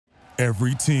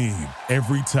Every team,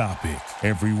 every topic,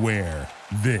 everywhere.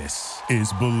 This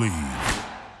is Believe.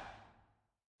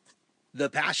 The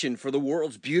passion for the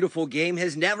world's beautiful game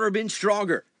has never been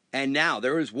stronger. And now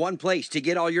there is one place to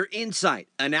get all your insight,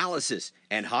 analysis,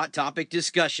 and hot topic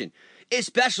discussion,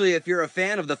 especially if you're a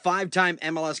fan of the five-time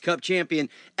MLS Cup champion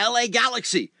LA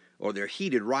Galaxy or their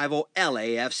heated rival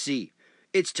LAFC.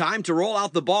 It's time to roll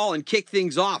out the ball and kick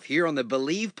things off here on the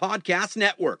Believe Podcast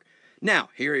Network. Now,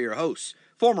 here are your hosts,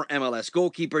 former MLS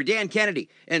goalkeeper Dan Kennedy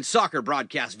and soccer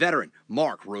broadcast veteran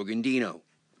Mark Rogandino.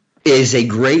 It is a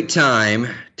great time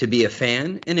to be a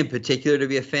fan, and in particular to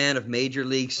be a fan of Major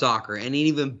League Soccer, and an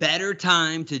even better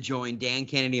time to join Dan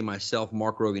Kennedy and myself,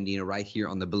 Mark Rogandino, right here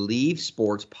on the Believe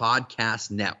Sports Podcast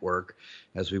Network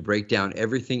as we break down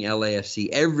everything LAFC,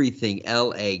 everything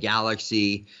LA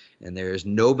Galaxy, and there is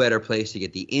no better place to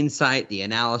get the insight, the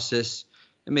analysis,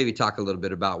 and maybe talk a little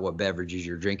bit about what beverages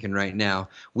you're drinking right now.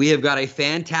 We have got a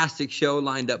fantastic show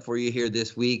lined up for you here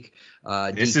this week.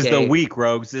 This is the week,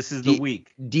 Rogues. This is the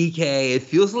week. DK, it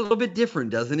feels a little bit different,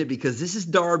 doesn't it? Because this is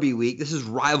Derby week. This is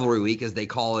rivalry week, as they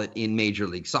call it in Major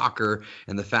League Soccer.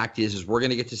 And the fact is we're going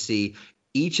to get to see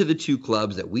each of the two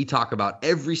clubs that we talk about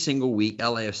every single week,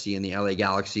 LAFC and the LA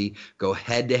Galaxy, go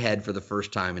head-to-head for the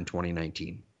first time in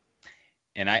 2019.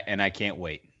 And I can't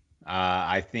wait.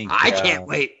 I can't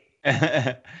wait.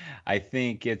 I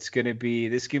think this could be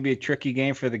a tricky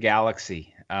game for the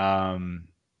Galaxy.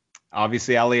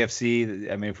 Obviously,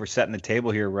 LAFC, I mean, if we're setting the table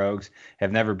here, Rogues,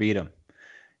 have never beat them.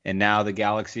 And now the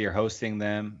Galaxy are hosting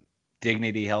them.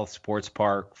 Dignity Health Sports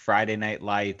Park, Friday Night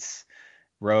Lights,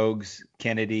 Rogues,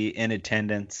 Kennedy in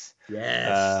attendance.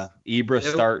 Yes.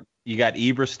 Ibra you got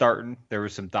Ibra starting. There were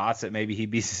some thoughts that maybe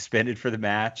he'd be suspended for the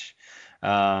match.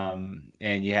 And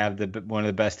you have one of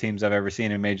the best teams I've ever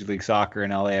seen in Major League Soccer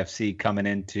and LAFC coming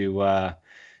into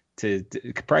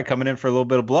probably coming in for a little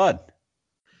bit of blood.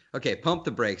 Okay, pump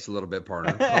the brakes a little bit,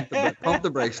 partner. Pump the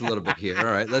brakes a little bit here. All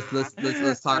right,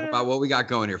 let's talk about what we got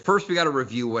going here. First, we got to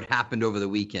review what happened over the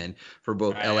weekend for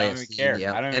both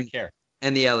LAFC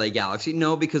and the LA Galaxy.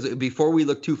 No, because before we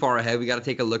look too far ahead, we got to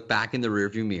take a look back in the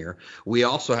rearview mirror. We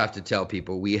also have to tell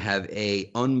people we have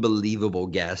a unbelievable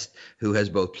guest who has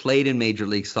both played in Major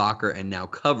League Soccer and now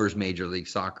covers Major League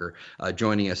Soccer,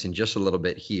 joining us in just a little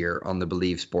bit here on the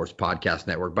Believe Sports Podcast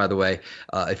Network. By the way,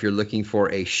 if you're looking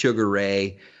for a Sugar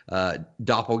Ray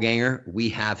doppelganger, we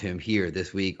have him here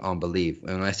this week on Believe.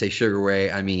 And when I say Sugar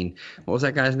Ray, I mean, what was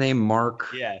that guy's name? Mark?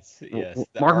 Yes.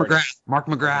 Mark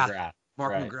McGrath.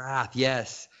 Mark Right. McGrath,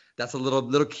 yes. That's a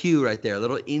little cue right there, a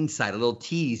little insight, a little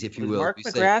tease, if you will. Mark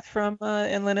McGrath from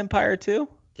Inland Empire too?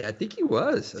 Yeah, I think he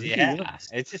was.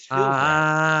 It just feels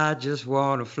I just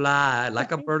want to fly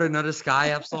like a bird in the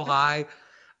sky up so high.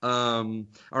 All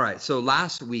right, so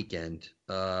last weekend,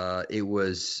 it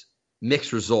was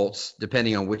mixed results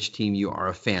depending on which team you are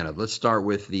a fan of. Let's start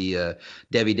with the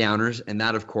Debbie Downers, and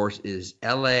that, of course, is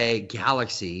LA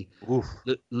Galaxy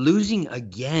losing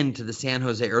again to the San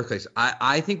Jose Earthquakes.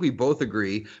 I think we both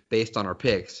agree, based on our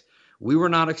picks, we were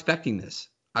not expecting this.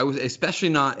 I was especially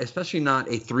not a 3-1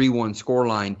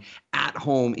 scoreline at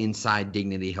home inside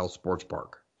Dignity Health Sports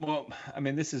Park. Well, I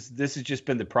mean, this has just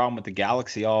been the problem with the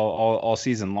Galaxy all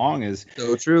season long. Is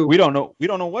so true. We don't know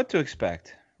what to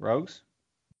expect, Rogues.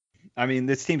 I mean,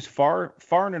 this team's far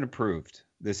and improved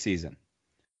this season.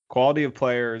 Quality of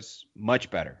players, much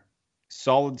better.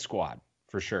 Solid squad,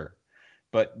 for sure.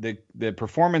 But the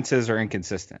performances are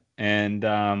inconsistent. And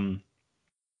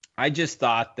I just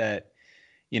thought that,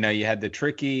 you had the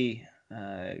tricky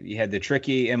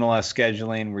MLS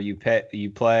scheduling where you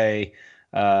play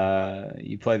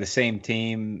the same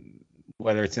team,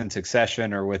 whether it's in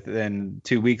succession or within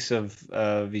 2 weeks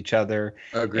of each other.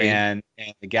 Agreed. And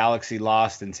the Galaxy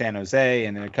lost in San Jose,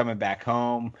 and they're coming back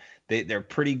home. They're a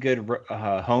pretty good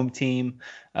home team.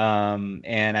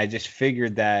 And I just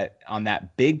figured that on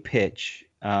that big pitch,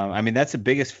 I mean, that's as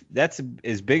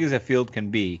big as a field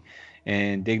can be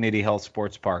in Dignity Health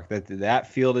Sports Park. That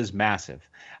field is massive.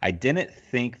 I didn't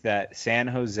think that San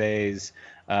Jose's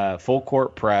full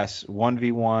court press,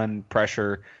 1v1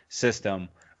 pressure system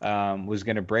was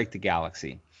going to break the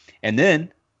Galaxy. And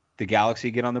then the Galaxy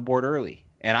get on the board early.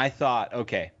 And I thought,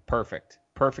 okay, perfect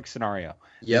scenario.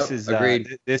 Yep,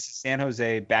 agreed. This is San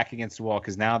Jose back against the wall,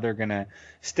 because now they're going to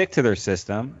stick to their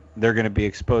system. They're going to be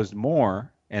exposed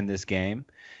more in this game,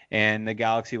 and the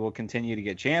Galaxy will continue to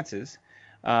get chances,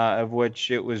 of which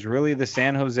it was really the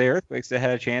San Jose Earthquakes that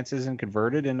had chances and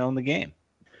converted and owned the game.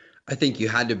 I think you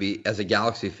had to be, as a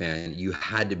Galaxy fan, you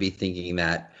had to be thinking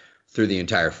that through the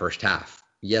entire first half.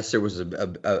 Yes, there was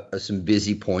some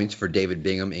busy points for David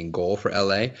Bingham in goal for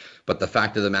LA, but the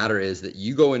fact of the matter is that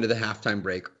you go into the halftime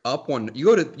break up one. You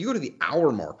go to the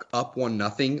hour mark up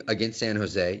 1-0 against San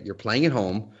Jose. You're playing at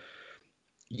home.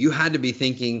 You had to be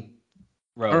thinking,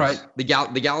 Rose. All right, the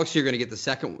Galaxy are going to get the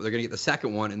second. They're going to get the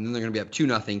second one, and then they're going to be up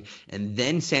 2-0, and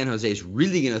then San Jose is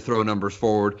really going to throw numbers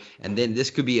forward, and then this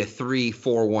could be a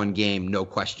 3-4-1 game, no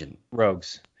question.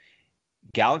 Rogues,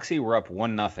 Galaxy were up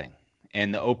 1-0.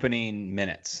 In the opening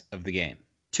minutes of the game.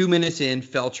 2 minutes in,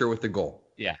 Felcher with the goal.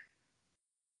 Yeah.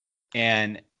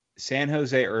 And San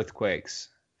Jose Earthquakes,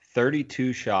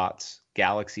 32 shots,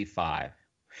 Galaxy 5.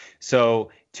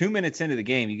 So 2 minutes into the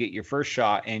game, you get your first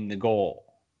shot and the goal.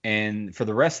 And for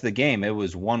the rest of the game, it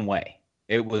was one way.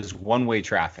 It was one-way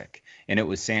traffic, and it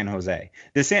was San Jose.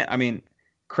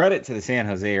 Credit to the San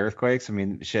Jose Earthquakes. I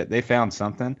mean, shit, they found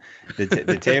something.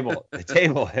 The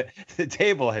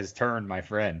table has turned, my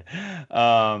friend.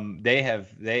 They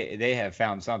have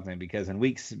found something, because in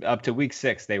weeks up to week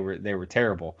 6 they were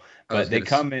terrible. But they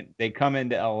come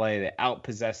into LA, they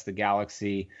outpossessed the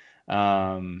Galaxy,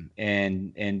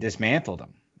 and dismantled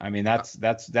them. I mean,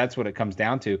 that's what it comes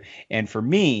down to. And for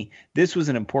me, this was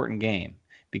an important game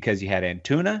because you had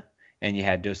Antuna and you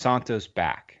had Dos Santos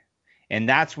back. And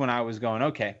that's when I was going,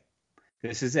 okay,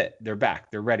 this is it. They're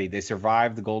back. They're ready. They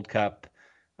survived the Gold Cup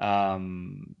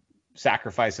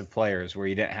sacrifice of players where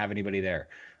you didn't have anybody there.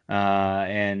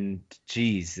 And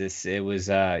geez, it was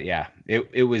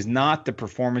not the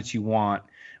performance you want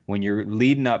when you're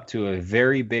leading up to a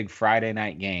very big Friday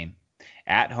night game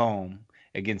at home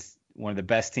against one of the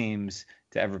best teams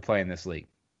to ever play in this league.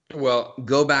 Well,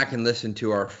 go back and listen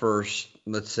to our first,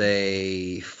 let's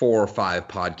say, 4 or 5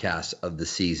 podcasts of the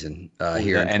season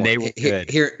here. And they were good.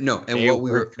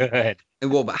 Good.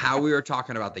 But how we were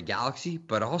talking about the Galaxy,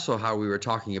 but also how we were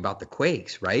talking about the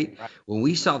Quakes, right? When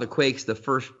we saw the Quakes, the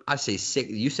first, I say 6,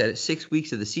 you said it, 6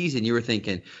 weeks of the season, you were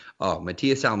thinking, oh,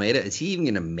 Matias Almeyda, is he even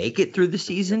going to make it through the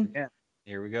season? Yeah.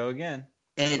 Here we go again.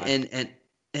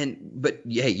 But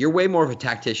hey, you're way more of a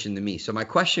tactician than me. So my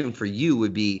question for you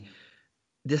would be,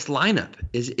 this lineup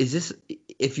is this,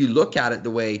 if you look at it the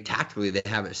way tactically they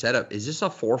have it set up, is this a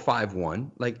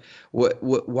 4-5-1? Like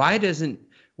why doesn't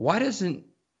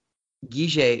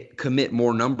Guille commit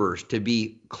more numbers to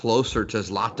be closer to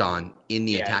Zlatan in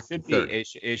the attacking third?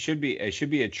 It should be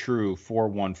a true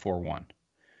 4-1-4-1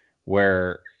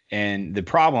 where, and the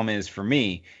problem is for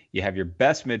me, you have your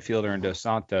best midfielder in Dos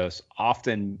Santos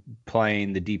often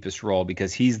playing the deepest role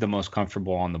because he's the most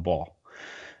comfortable on the ball.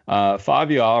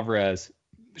 Fabio Alvarez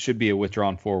should be a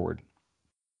withdrawn forward.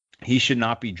 He should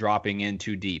not be dropping in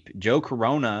too deep. Joe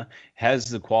Corona has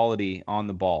the quality on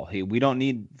the ball. We don't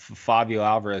need Fabio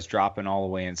Alvarez dropping all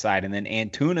the way inside. And then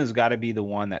Antuna's got to be the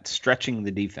one that's stretching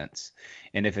the defense.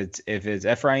 And if it's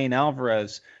Efrain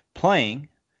Alvarez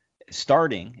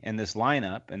starting in this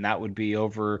lineup, and that would be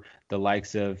over the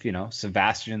likes of,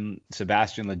 Sebastian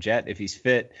Lletget if he's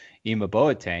fit, Ima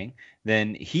Boateng,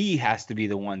 then he has to be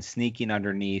the one sneaking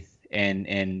underneath.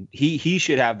 And he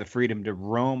should have the freedom to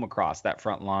roam across that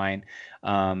front line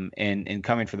and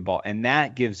coming for the ball. And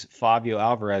that gives Fabio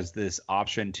Alvarez this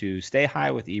option to stay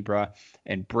high with Ibra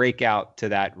and break out to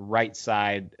that right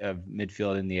side of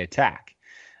midfield in the attack.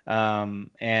 But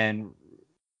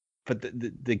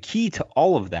the key to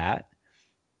all of that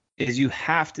is you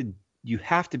have to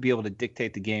be able to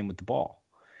dictate the game with the ball.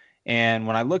 And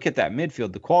when I look at that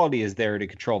midfield, the quality is there to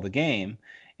control the game.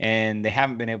 And they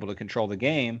haven't been able to control the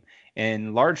game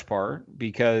in large part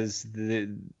because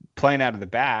playing out of the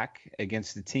back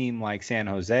against a team like San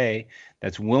Jose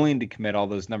that's willing to commit all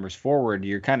those numbers forward,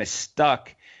 you're kind of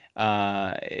stuck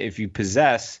if you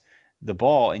possess the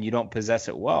ball and you don't possess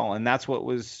it well. And that's what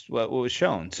was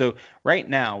shown. So right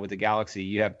now with the Galaxy,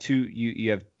 you have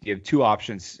two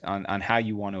options on how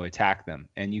you want to attack them.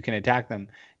 And you can attack them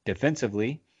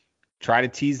defensively, try to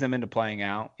tease them into playing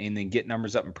out, and then get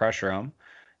numbers up and pressure them.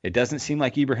 It doesn't seem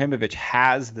like Ibrahimovic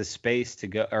has the space to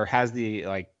go, or has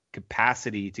the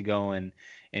capacity to go and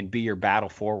be your battle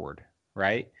forward,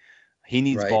 right? He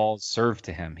needs balls served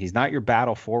to him. He's not your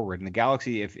battle forward. In the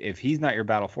Galaxy, if he's not your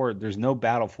battle forward, there's no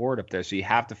battle forward up there. So you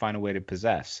have to find a way to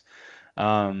possess.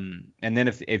 And then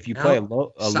if you play a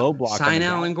low block, sign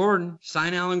Alan Gordon.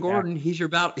 Yeah. He's your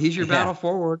battle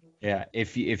forward. Yeah.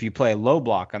 If you play a low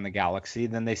block on the Galaxy,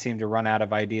 then they seem to run out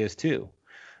of ideas too.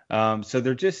 So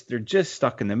they're just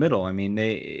stuck in the middle. I mean,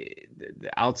 the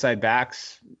outside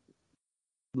backs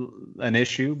an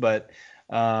issue, but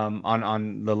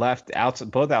on the left,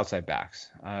 both outside backs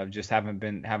just haven't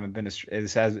been.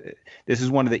 This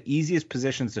is one of the easiest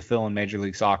positions to fill in Major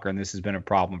League Soccer, and this has been a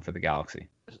problem for the Galaxy.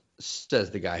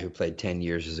 Says the guy who played 10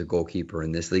 years as a goalkeeper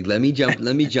in this league. Let me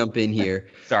jump in here.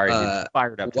 Sorry,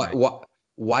 fired up.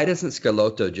 Why doesn't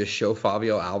Schelotto just show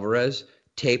Fabio Alvarez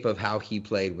tape of how he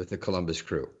played with the Columbus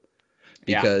Crew?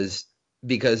 Because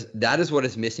that is what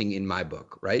is missing in my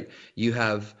book, right? You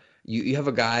have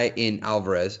a guy in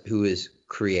Alvarez who is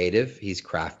creative. He's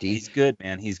crafty. He's good,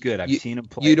 man. He's good. I've seen him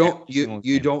play. You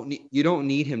don't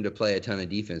need him to play a ton of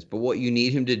defense, but what you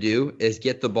need him to do is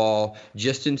get the ball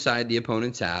just inside the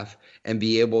opponent's half and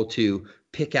be able to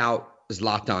pick out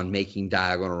Zlatan making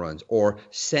diagonal runs, or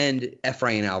send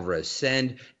Efrain Alvarez,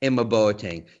 send Emma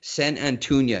Boateng, send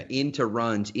Antuna into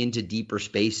runs into deeper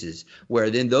spaces, where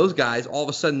then those guys, all of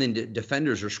a sudden, then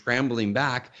defenders are scrambling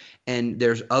back and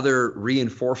there's other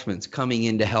reinforcements coming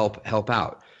in to help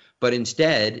out. But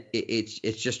instead, it's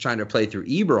just trying to play through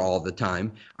Ibra all the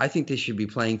time. I think they should be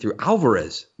playing through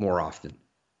Alvarez more often.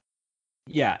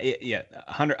 Yeah,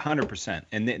 100%.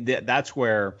 And that's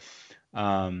where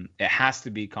it has to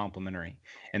be complementary.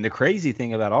 And the crazy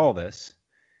thing about all this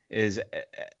is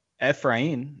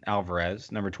Efrain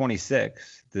Alvarez, number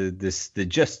 26,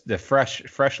 the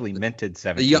freshly minted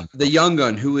 17, the young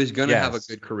gun who is going to have a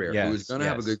good career. Who is going to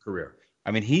have a good career. I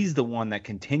mean, he's the one that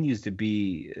continues to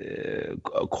be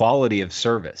a quality of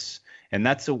service. And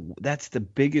that's the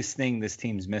biggest thing this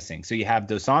team's missing. So you have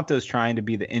Dos Santos trying to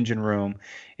be the engine room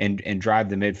and drive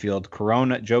the midfield.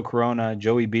 Joe Corona,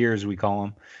 Joey Beers, we call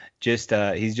him.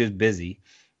 He's just busy.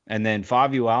 And then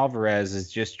Fabio Alvarez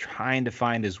is just trying to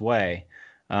find his way.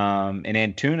 And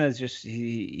Antuna is just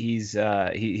he's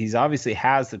obviously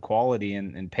has the quality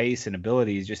and pace and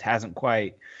ability. He just hasn't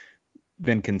quite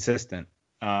been consistent.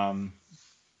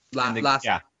 Last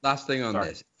thing on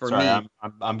this. Me,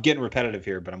 I'm getting repetitive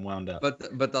here, but I'm wound up. But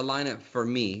the lineup for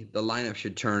me, the lineup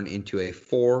should turn into a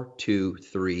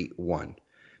 4-2-3-1.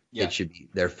 Yeah. It should be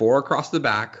there 4 across the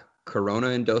back. Corona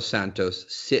and Dos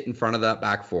Santos sit in front of that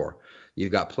back 4.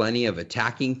 You've got plenty of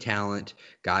attacking talent,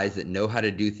 guys that know how to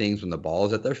do things when the ball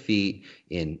is at their feet,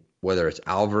 in whether it's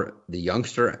the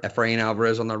youngster Efrain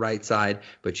Alvarez on the right side,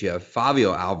 but you have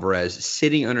Fabio Alvarez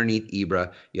sitting underneath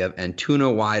Ibra. You have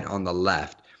Antuna wide on the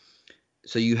left.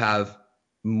 So you have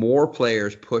more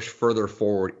players push further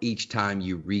forward each time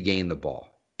you regain the ball.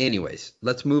 Anyways,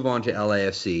 let's move on to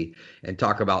LAFC and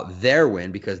talk about their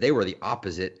win, because they were the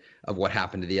opposite of what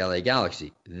happened to the LA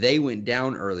Galaxy. They went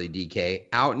down early, DK,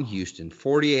 out in Houston,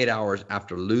 48 hours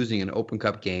after losing an Open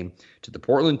Cup game to the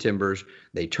Portland Timbers.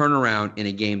 They turn around in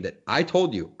a game that I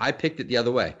told you, I picked it the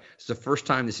other way. It's the first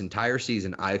time this entire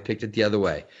season I've picked it the other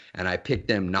way, and I picked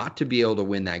them not to be able to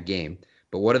win that game.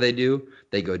 But what do?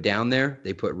 They go down there,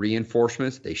 they put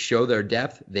reinforcements, they show their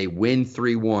depth, they win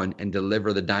 3-1 and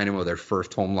deliver the Dynamo their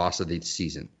first home loss of the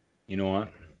season. You know what?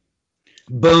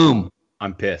 Boom.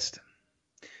 I'm pissed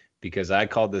because I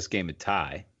called this game a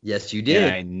tie. Yes, you did.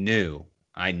 And I knew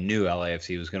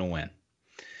LAFC was going to win.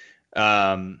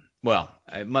 Well,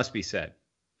 it must be said,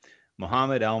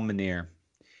 Mohamed El Munir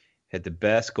had the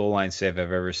best goal line save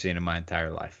I've ever seen in my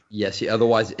entire life. Yes,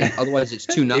 otherwise it's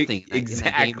 2-0.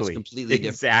 Exactly. Completely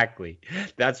different. Exactly.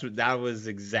 That's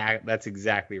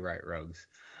exactly right, Rogues.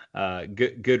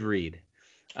 Good read.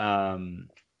 Diamande.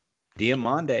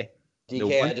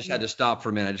 DK, I just had to stop for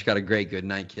a minute. I just got a great good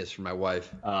night kiss from my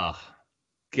wife. Oh,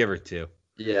 give her 2.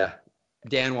 Yeah.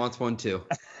 Dan wants one too.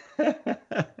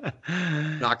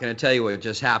 Not going to tell you what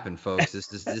just happened, folks.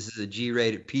 This is a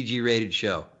PG rated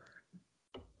show.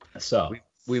 So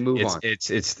we move on.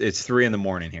 It's 3 a.m.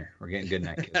 here. We're getting good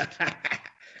night kiss.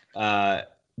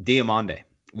 Diamande.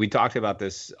 We talked about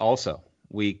this also.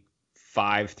 Week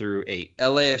 5 through 8.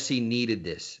 LAFC needed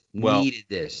this.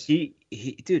 He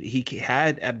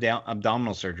had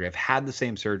abdominal surgery. I've had the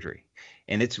same surgery,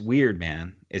 and it's weird,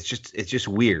 man. It's just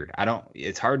weird.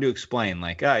 It's hard to explain.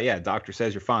 Like, oh yeah, doctor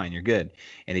says you're fine, you're good,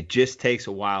 and it just takes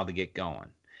a while to get going.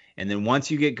 And then once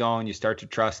you get going, you start to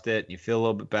trust it, and you feel a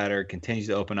little bit better. It continues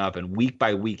to open up, and week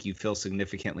by week, you feel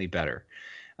significantly better.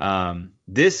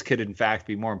 This could, in fact,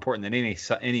 be more important than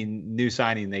any new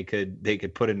signing they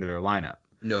could put into their lineup.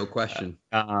 No question.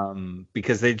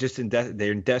 Because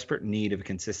they're in desperate need of a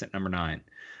consistent number 9.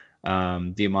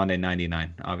 Diamande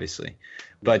 99, obviously.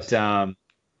 But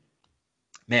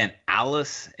man,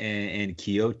 Alice and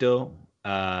Kyoto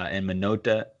and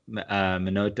Manotas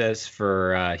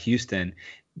for Houston.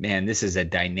 Man, this is a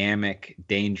dynamic,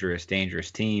 dangerous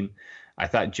team. I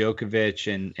thought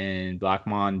Djokovic and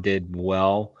Blackmon did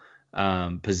well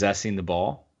possessing the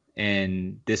ball,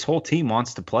 and this whole team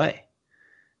wants to play.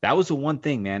 That was the one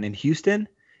thing, man. In Houston,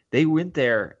 they went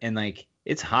there and like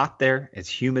it's hot there, it's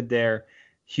humid there.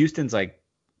 Houston's like,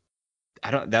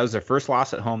 that was their first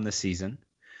loss at home this season.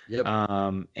 Yep.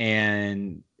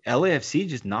 And LAFC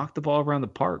just knocked the ball around the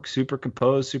park, super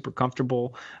composed, super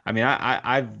comfortable. I mean,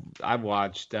 I've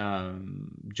watched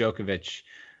Djokovic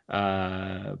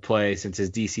play since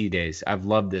his DC days. I've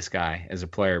loved this guy as a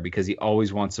player because he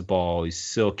always wants the ball. He's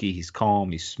silky, he's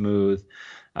calm, he's smooth,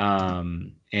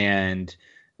 and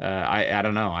I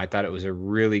don't know. I thought it was a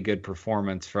really good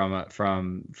performance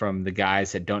from the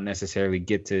guys that don't necessarily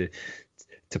get to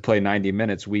play 90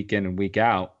 minutes week in and week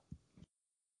out.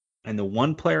 And the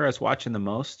one player I was watching the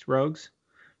most, Rogues,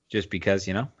 just because,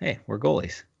 hey, we're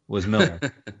goalies, was Miller.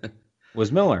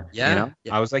 Yeah.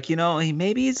 I was like,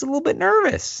 maybe he's a little bit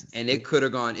nervous. And it could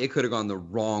have gone the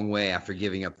wrong way after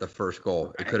giving up the first goal.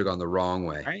 Right. It could have gone the wrong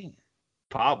way. Right.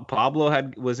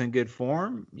 Pablo was in good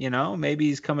form. Maybe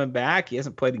he's coming back. He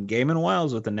hasn't played a game in a while.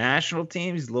 He's with the national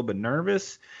team. He's a little bit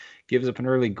nervous. Gives up an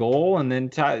early goal, and then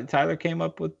Tyler came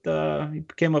up with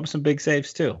some big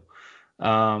saves too.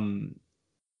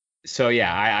 So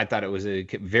yeah, I thought it was a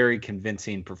very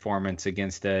convincing performance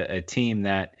against a team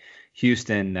that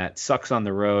Houston that sucks on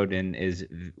the road and is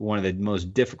one of the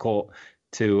most difficult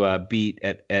to beat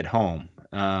at home.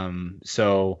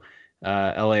 So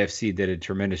LAFC did a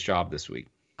tremendous job this week.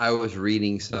 I was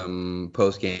reading some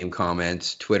post-game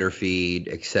comments, Twitter feed,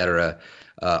 etc.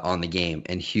 On the game,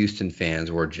 and Houston fans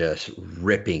were just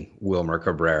ripping Wilmer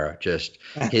Cabrera. Just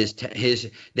his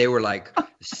they were like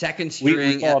second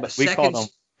string.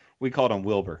 We called him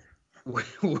Wilbur.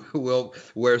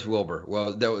 Where's Wilbur?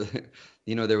 Well, there was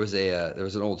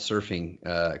an old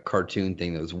surfing cartoon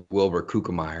thing that was Wilbur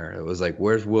Kukemeyer. It was like,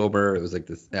 where's Wilbur? It was like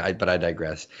this, but I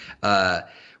digress.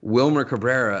 Wilmer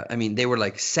Cabrera. I mean, they were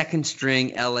like second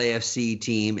string LAFC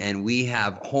team, and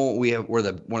we're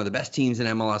one of the best teams in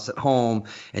MLS at home,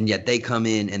 and yet they come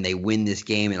in and they win this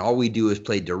game, and all we do is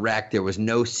play direct. There was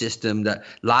no system. But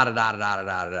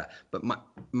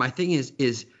my thing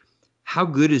is how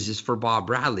good is this for Bob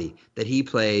Bradley that he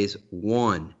plays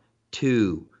 1,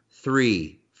 2,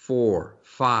 3, 4,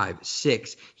 5,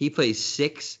 6. He plays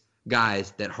 6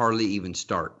 guys that hardly even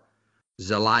start.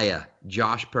 Zelaya,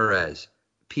 Josh Perez,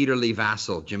 Peter Lee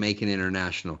Vassell, Jamaican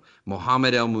international,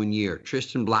 Mohamed El Munir,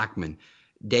 Tristan Blackman,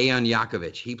 Dejan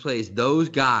Jakovic. He plays those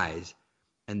guys,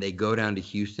 and they go down to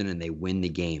Houston and they win the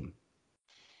game.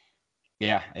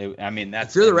 Yeah,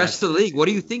 that's. If you're the rest of the league, what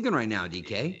are you thinking right now,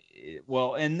 DK?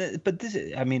 Well, but this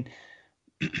is,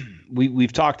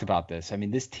 we've talked about this. I mean,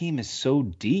 this team is so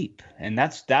deep, and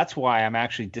that's why I'm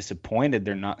actually disappointed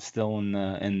they're not still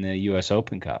in the U.S.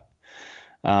 Open Cup.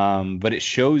 But it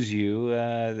shows you,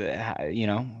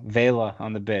 Vela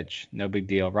on the bench, no big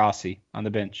deal. Rossi on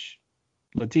the bench,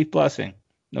 Latif Blessing,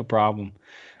 no problem.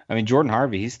 I mean, Jordan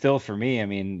Harvey, he's still, for me,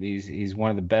 he's one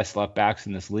of the best left backs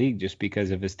in this league just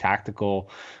because of his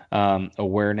tactical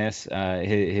awareness,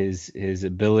 his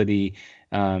ability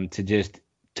to just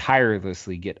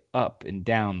tirelessly get up and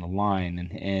down the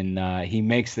line, and he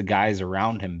makes the guys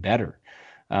around him better.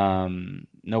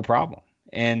 No problem.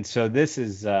 And so this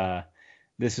is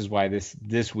why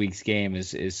this week's game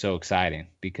is so exciting,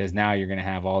 because now you're going to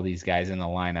have all these guys in the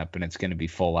lineup and it's going to be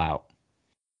full out.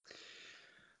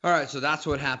 All right, so that's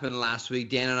what happened last week.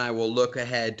 Dan and I will look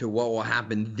ahead to what will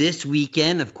happen this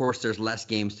weekend. Of course, there's less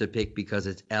games to pick because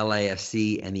it's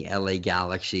LAFC and the LA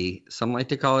Galaxy. Some like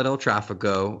to call it El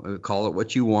Trafico. Call it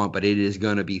what you want, but it is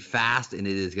going to be fast and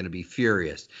it is going to be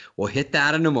furious. We'll hit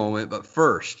that in a moment, but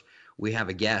first, we have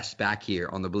a guest back here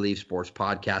on the Believe Sports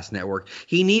Podcast Network.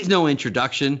 He needs no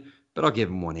introduction, but I'll give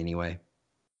him one anyway.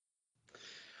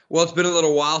 Well, it's been a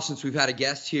little while since we've had a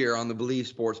guest here on the Believe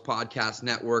Sports Podcast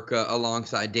Network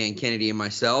alongside Dan Kennedy and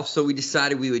myself. So we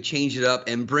decided we would change it up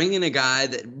and bring in a guy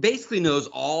that basically knows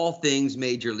all things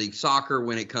Major League Soccer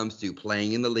when it comes to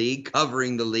playing in the league,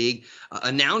 covering the league,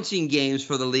 announcing games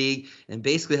for the league, and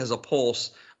basically has a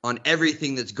pulse on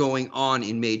everything that's going on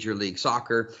in Major League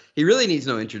Soccer. He really needs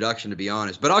no introduction, to be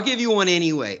honest, but I'll give you one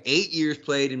anyway. 8 years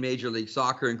played in Major League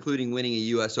Soccer, including winning a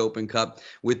U.S. Open Cup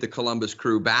with the Columbus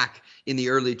Crew back in the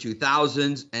early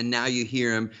 2000s, and now you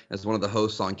hear him as one of the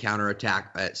hosts on Counterattack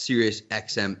at Sirius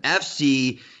XM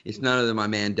FC. It's none other than my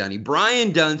man, Dunny.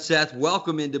 Brian Dunseth,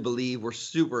 welcome into Believe. We're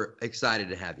super excited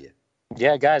to have you.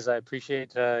 Yeah, guys, I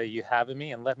appreciate you having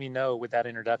me, and let me know with that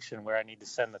introduction where I need to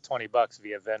send the $20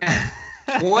 via Venmo.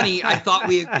 20? I thought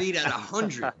we agreed at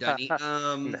 100, Dunny.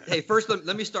 Hey, first,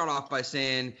 let me start off by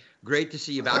saying great to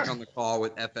see you back on the call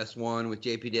with FS1, with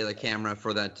JP De La Camera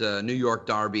for that New York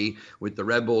derby with the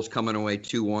Red Bulls coming away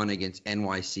 2-1 against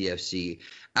NYCFC.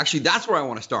 Actually, that's where I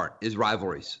want to start, is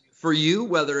rivalries. For you,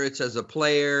 whether it's as a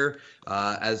player,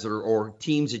 or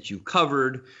teams that you've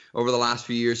covered over the last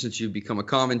few years since you've become a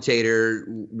commentator,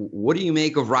 what do you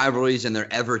make of rivalries and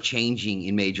they're ever changing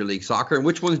in Major League Soccer? And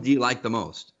which ones do you like the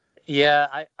most?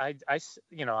 Yeah,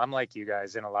 I'm like you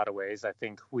guys in a lot of ways. I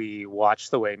think we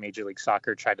watched the way Major League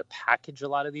Soccer tried to package a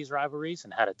lot of these rivalries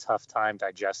and had a tough time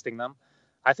digesting them.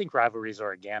 I think rivalries are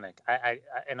organic.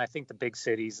 And I think the big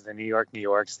cities, the New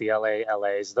Yorks, the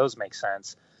LAs, those make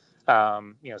sense.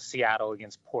 Seattle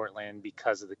against Portland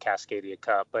because of the Cascadia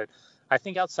Cup. But I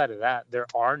think outside of that, there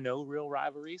are no real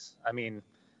rivalries. I mean,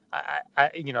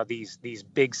 these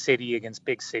big city against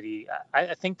big city.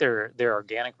 I think they're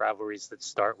organic rivalries that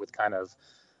start with kind of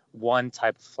one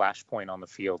type of flashpoint on the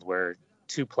field where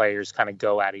two players kind of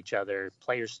go at each other.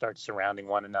 Players start surrounding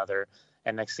one another,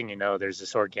 and next thing you know, there's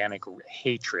this organic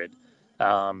hatred.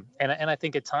 And I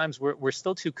think at times we're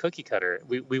still too cookie cutter.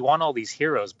 We want all these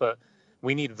heroes, but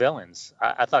we need villains.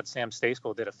 I thought Sam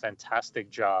Stejskal did a fantastic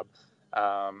job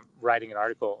writing an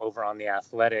article over on The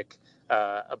Athletic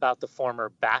about the former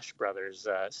Bash brothers,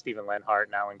 Stephen Lenhart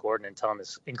and Alan Gordon, and telling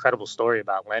this incredible story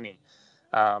about Lenny.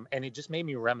 And it just made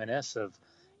me reminisce of,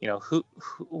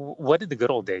 what did the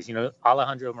good old days?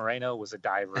 Alejandro Moreno was a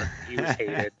diver. He was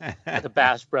hated. The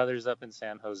Bash brothers up in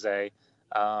San Jose.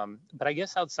 But I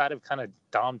guess outside of kind of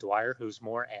Dom Dwyer, who's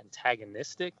more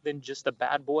antagonistic than just a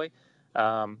bad boy,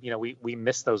 we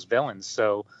miss those villains.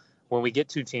 So when we get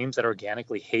two teams that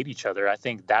organically hate each other, I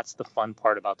think that's the fun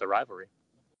part about the rivalry.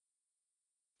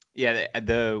 Yeah,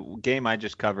 the game I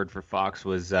just covered for Fox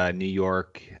was New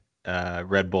York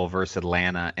Red Bull versus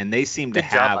Atlanta, and they seem to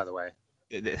have. Good job, by the way.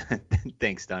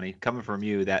 Thanks, Dunny. Coming from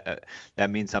you, that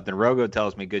means something. Rogo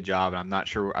tells me good job, and I'm not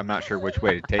sure which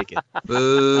way to take it.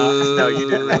 No, you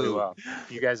did really well.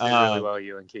 You guys did really well,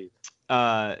 you and Keith.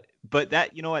 But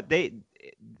that, you know what,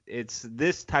 it's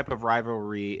this type of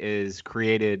rivalry is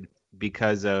created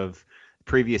because of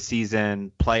previous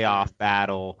season playoff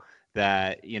battle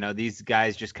that, these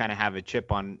guys just kind of have a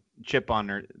chip on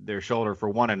their shoulder for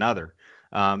one another,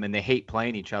 and they hate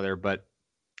playing each other. But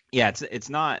yeah, it's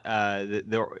not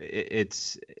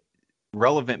it's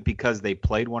relevant because they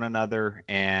played one another,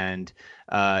 and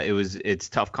it's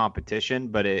tough competition,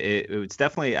 but it's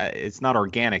definitely it's not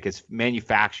organic. It's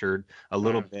manufactured a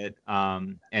little bit,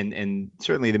 and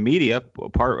certainly the media,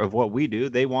 part of what we do,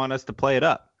 they want us to play it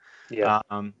up. Yeah.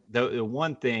 The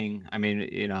one thing, I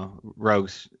mean,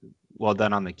 Rogues, well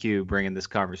done on the cue bringing this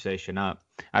conversation up.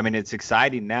 I mean, it's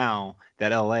exciting now that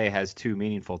LA has two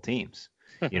meaningful teams.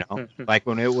 Like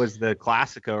when it was the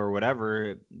Classico or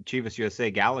whatever, Chivas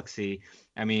USA Galaxy.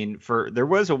 I mean, there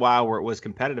was a while where it was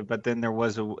competitive, but then it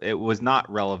was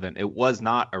not relevant. It was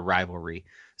not a rivalry.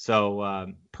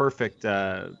 So perfect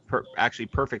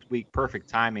week, perfect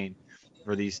timing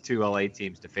for these two LA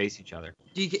teams to face each other.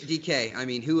 DK, I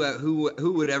mean,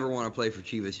 who would ever want to play for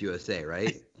Chivas USA,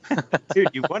 right? Dude,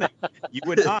 you wouldn't. You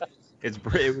would not. It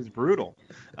was brutal.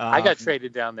 I got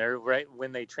traded down there right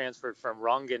when they transferred from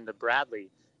Rongan to Bradley,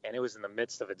 and it was in the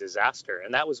midst of a disaster.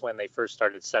 And that was when they first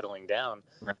started settling down,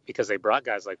 because they brought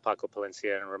guys like Paco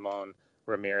Palencia and Ramon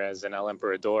Ramirez and El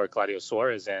Emperador, Claudio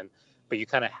Suarez in. But you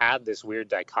kind of had this weird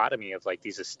dichotomy of like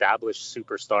these established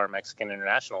superstar Mexican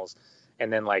internationals,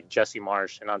 and then like Jesse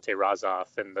Marsh and Ante Razov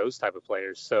and those type of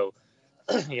players. So,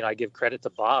 I give credit to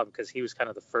Bob because he was kind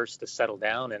of the first to settle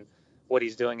down, and what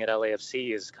he's doing at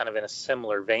LAFC is kind of in a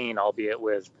similar vein, albeit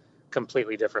with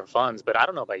completely different funds. But I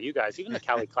don't know about you guys. Even the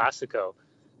Cali Classico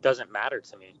doesn't matter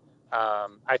to me.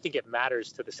 I think it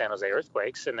matters to the San Jose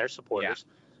Earthquakes and their supporters.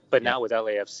 Yeah. But now with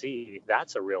LAFC,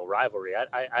 that's a real rivalry.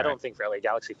 I don't think for LA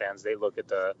Galaxy fans, they look at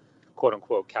the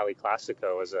quote-unquote Cali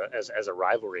Classico as a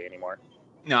rivalry anymore.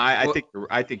 No, I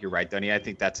think you're right, Dunny. I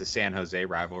think that's a San Jose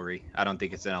rivalry. I don't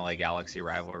think it's an LA Galaxy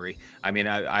rivalry. I mean,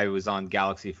 I was on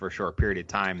Galaxy for a short period of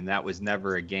time, and that was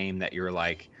never a game that you're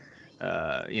like,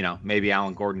 maybe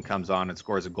Alan Gordon comes on and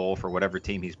scores a goal for whatever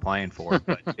team he's playing for.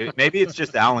 But maybe it's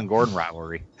just the Alan Gordon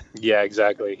rivalry. Yeah,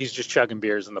 exactly. He's just chugging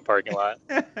beers in the parking lot.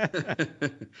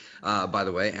 By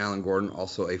the way, Alan Gordon,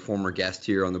 also a former guest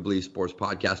here on the Believe Sports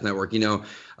Podcast Network.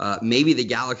 Maybe the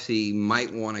Galaxy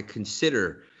might want to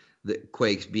consider the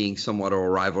Quakes being somewhat of a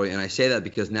rivalry. And I say that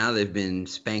because now they've been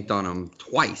spanked on them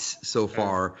twice so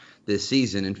far this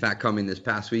season. In fact, coming this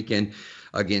past weekend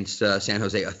against San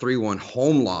Jose, a 3-1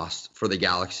 home loss for the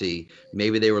Galaxy.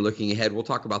 Maybe they were looking ahead. We'll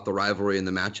talk about the rivalry in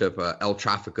the matchup, El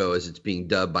Tráfico, as it's being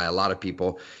dubbed by a lot of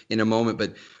people in a moment.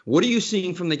 But what are you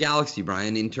seeing from the Galaxy,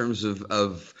 Brian, in terms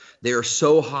of they are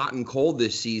so hot and cold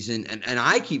this season? And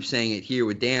I keep saying it here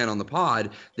with Dan on the pod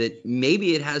that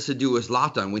maybe it has to do with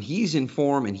Zlatan. When he's in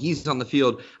form and he's on the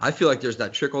field, I feel like there's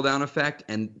that trickle-down effect,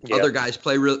 and other guys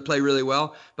play really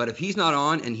well. But if he's not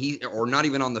on or not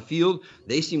even on the field,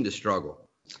 they seem to struggle.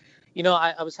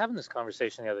 I was having this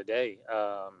conversation the other day.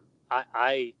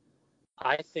 I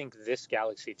I think this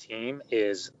Galaxy team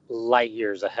is light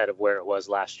years ahead of where it was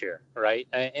last year, right?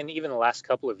 And even the last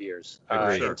couple of years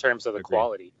in terms of the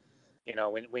quality. You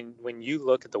know, when you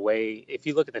look at if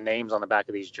you look at the names on the back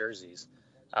of these jerseys,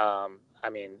 I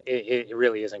mean, it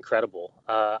really is incredible.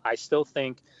 I still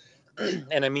think,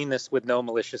 and I mean this with no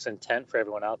malicious intent for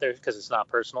everyone out there because it's not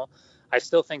personal, I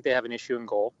still think they have an issue in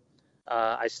goal.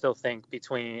 I still think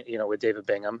with David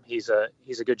Bingham, he's a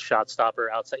good shot stopper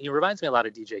outside. He reminds me a lot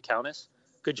of DJ Kaunis,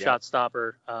 good shot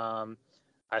stopper.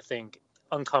 I think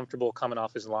uncomfortable coming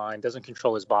off his line, doesn't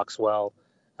control his box well,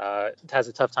 has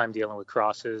a tough time dealing with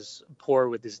crosses, poor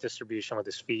with his distribution with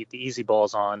his feet, the easy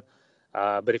ball's on.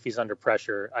 But if he's under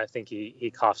pressure, I think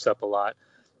he coughs up a lot.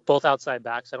 Both outside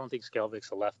backs, I don't think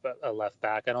Skelvik's a left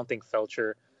back. I don't think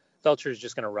Felcher is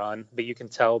just going to run, but you can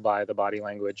tell by the body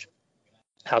language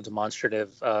how demonstrative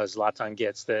Zlatan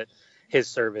gets that his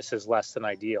service is less than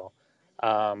ideal.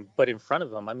 But in front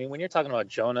of him, I mean, when you're talking about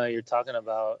Jonah, you're talking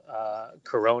about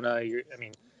Corona.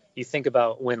 You think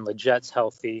about when Leget's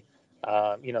healthy.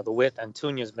 The width,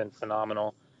 Antuna's been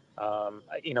phenomenal.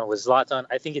 With Zlatan,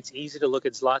 I think it's easy to look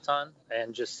at Zlatan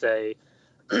and just say,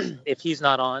 if he's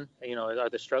not on, are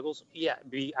the struggles? Yeah,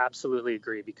 we absolutely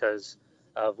agree because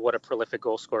of what a prolific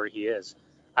goal scorer he is.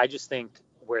 I just think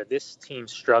where this team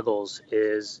struggles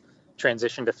is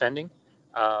transition defending,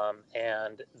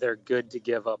 and they're good to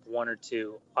give up one or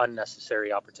two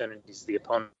unnecessary opportunities to the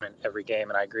opponent every game.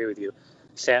 And I agree with you.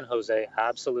 San Jose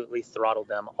absolutely throttled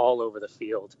them all over the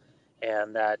field.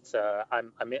 And that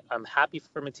I'm happy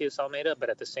for Matias Almeida, but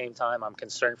at the same time, I'm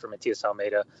concerned for Matias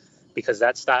Almeida because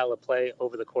that style of play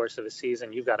over the course of a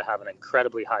season, you've got to have an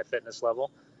incredibly high fitness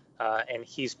level. And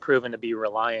he's proven to be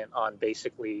reliant on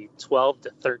basically 12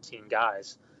 to 13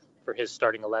 guys for his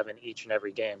starting 11 each and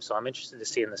every game. So I'm interested to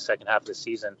see in the second half of the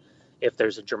season if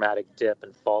there's a dramatic dip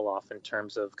and fall off in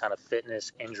terms of kind of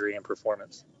fitness, injury, and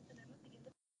performance.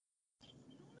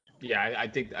 Yeah, I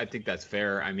think that's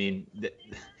fair. I mean,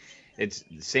 it's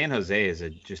San Jose is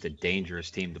just a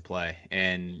dangerous team to play,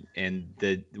 and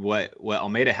what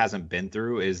Almeida hasn't been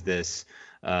through is this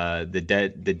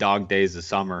the dog days of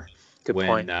summer. Good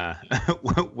point.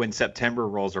 When September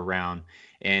rolls around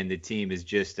and the team is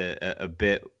just a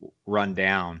bit run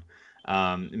down.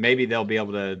 Maybe they'll be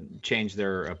able to change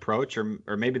their approach, or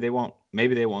maybe they won't.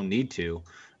 Maybe they won't need to.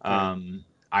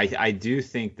 I do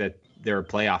think that they're a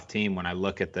playoff team when I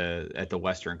look at the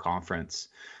Western Conference.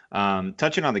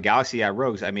 Touching on the Galaxy,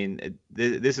 Rogues, I mean,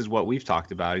 this is what we've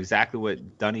talked about. Exactly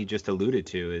what Dunny just alluded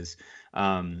to is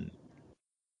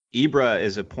Ibra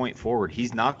is a point forward.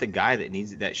 He's not the guy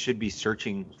that should be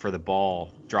searching for the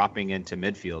ball dropping into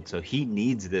midfield. So he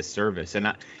needs this service.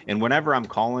 And whenever I'm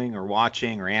calling or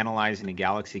watching or analyzing a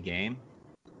Galaxy game,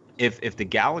 if the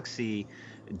Galaxy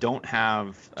don't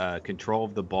have control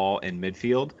of the ball in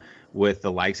midfield with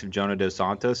the likes of Jonah Dos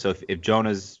Santos, so if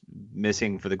Jonah's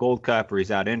missing for the Gold Cup or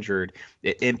he's out injured,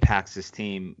 it impacts his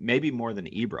team maybe more than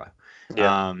Ibra.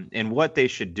 Yeah. And what they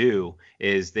should do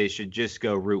is they should just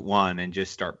go route one and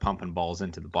just start pumping balls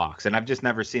into the box. And I've just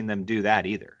never seen them do that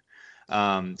either.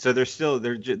 So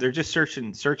they're just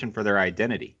searching for their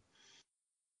identity.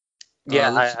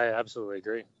 Yeah, I absolutely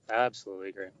agree.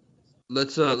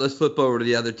 Let's flip over to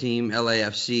the other team,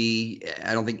 LAFC.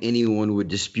 I don't think anyone would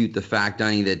dispute the fact,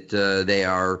 Donnie, that they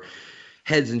are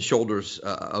heads and shoulders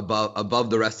above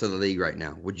the rest of the league right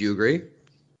now. Would you agree?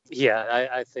 Yeah,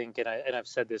 I think, and I've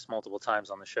said this multiple times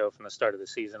on the show from the start of the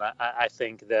season, I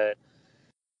think that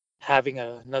having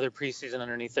another preseason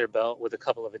underneath their belt with a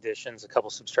couple of additions, a couple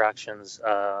subtractions,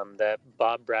 that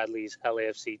Bob Bradley's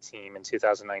LAFC team in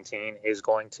 2019 is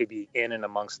going to be in and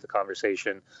amongst the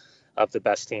conversation of the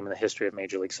best team in the history of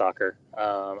Major League Soccer.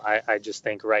 I just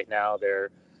think right now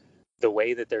the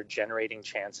way that they're generating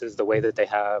chances, the way that they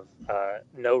have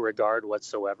no regard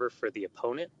whatsoever for the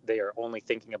opponent, they are only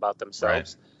thinking about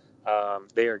themselves. Right.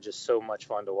 They are just so much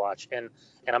fun to watch. And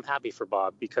I'm happy for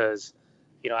Bob because,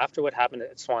 after what happened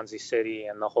at Swansea City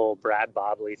and the whole Brad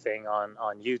Bobley thing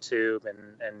on YouTube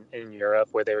and in Europe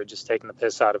where they were just taking the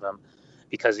piss out of him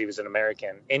because he was an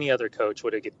American, any other coach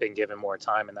would have been given more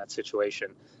time in that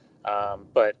situation.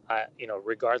 But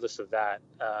regardless of that,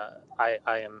 I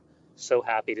am so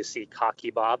happy to see cocky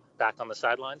Bob back on the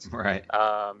sidelines. Right.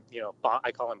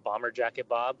 I call him Bomber Jacket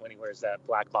Bob when he wears that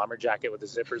black bomber jacket with the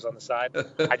zippers on the side.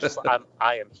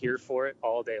 I am here for it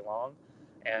all day long.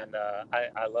 And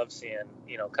I love seeing,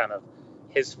 kind of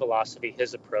his philosophy,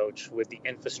 his approach with the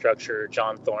infrastructure,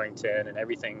 John Thorrington and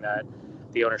everything that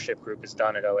the ownership group has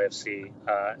done at LAFC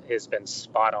has been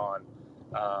spot on.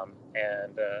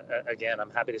 Again,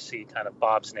 I'm happy to see kind of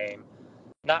Bob's name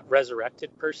not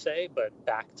resurrected per se, but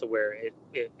back to where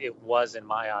it was in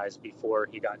my eyes before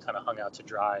he got kind of hung out to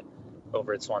dry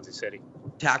over at Swansea City.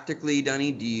 Tactically,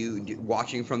 Dunny,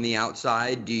 watching from the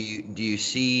outside, do you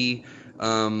see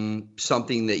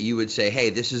something that you would say, hey,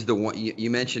 this is the one?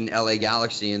 You mentioned LA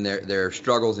Galaxy and their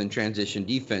struggles in transition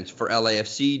defense. For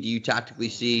LAFC, do you tactically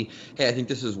see, hey, I think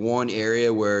this is one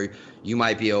area where you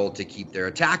might be able to keep their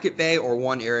attack at bay, or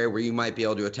one area where you might be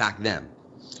able to attack them?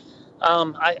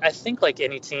 I think like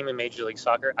any team in Major League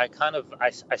Soccer, I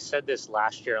said this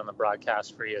last year on the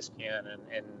broadcast for ESPN,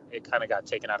 and it kind of got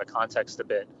taken out of context a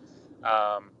bit.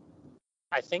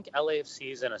 I think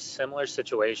LAFC is in a similar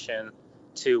situation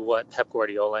to what Pep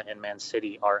Guardiola and Man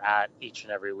City are at each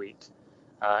and every week.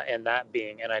 And that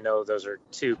being, and I know those are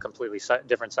two completely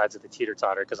different sides of the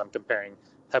teeter-totter because I'm comparing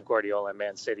Pep Guardiola and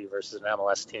Man City versus an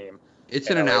MLS team. It's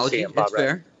an analogy. It's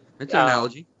fair. It's an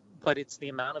analogy. But it's the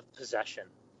amount of possession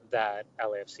that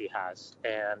LAFC has.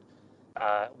 And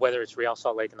whether it's Real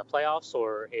Salt Lake in the playoffs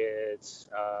or it's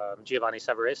Giovanni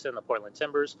Savarese in the Portland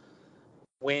Timbers,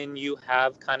 when you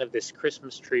have kind of this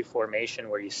Christmas tree formation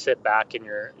where you sit back and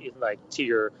you're like to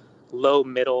your low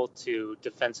middle to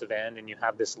defensive end and you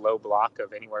have this low block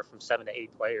of anywhere from 7 to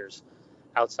 8 players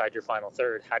outside your final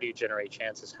third, how do you generate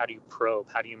chances? How do you probe?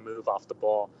 How do you move off the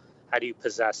ball? How do you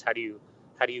possess? How do you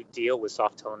deal with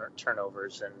soft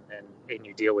turnovers and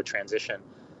you deal with transition?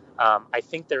 I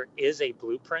think there is a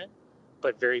blueprint,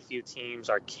 but very few teams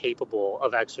are capable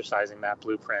of exercising that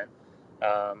blueprint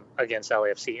against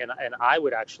LAFC. And I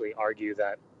would actually argue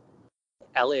that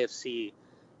LAFC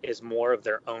is more of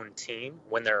their own team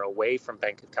when they're away from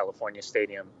Bank of California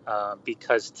Stadium,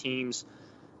 because teams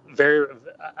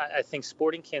I think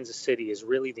Sporting Kansas City is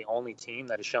really the only team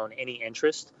that has shown any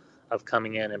interest of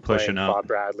coming in and playing Bob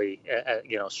Bradley,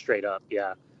 straight up.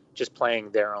 Yeah. Just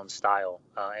playing their own style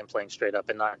and playing straight up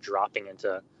and not dropping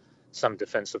into some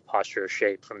defensive posture or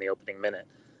shape from the opening minute.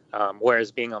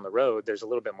 Whereas being on the road, there's a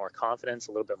little bit more confidence,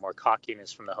 a little bit more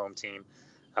cockiness from the home team.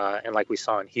 And like we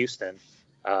saw in Houston,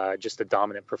 just a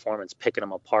dominant performance, picking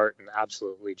them apart and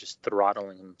absolutely just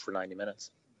throttling them for 90 minutes.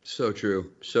 So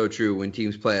true. So true. When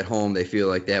teams play at home, they feel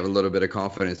like they have a little bit of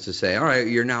confidence to say, all right,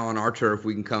 you're now on our turf.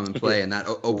 We can come and play. And that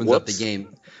opens up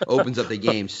the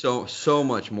game, so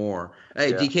much more.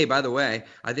 Hey, yeah. DK, by the way,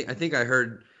 I think I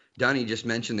heard Dunny just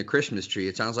mention the Christmas tree.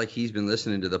 It sounds like he's been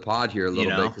listening to the pod here a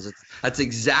little bit, because that's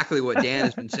exactly what Dan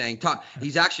has been saying.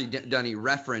 He's actually, Dunny,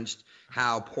 referenced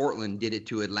how Portland did it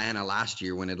to Atlanta last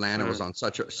year when Atlanta was on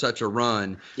such a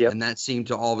run. Yep. And that seemed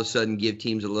to all of a sudden give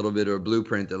teams a little bit of a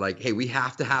blueprint that, like, hey, we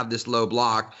have to have this low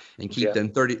block and keep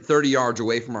them 30 yards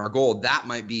away from our goal. That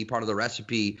might be part of the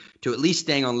recipe to at least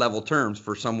staying on level terms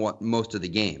for somewhat most of the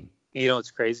game. You know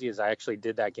what's crazy is I actually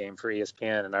did that game for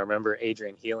ESPN, and I remember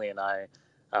Adrian Healy and I,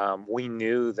 we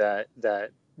knew that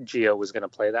Gio was going to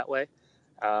play that way,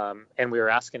 and we were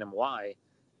asking him why.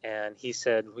 And he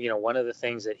said, one of the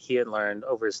things that he had learned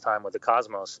over his time with the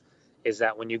Cosmos is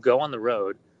that when you go on the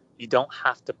road, you don't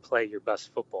have to play your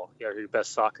best football or your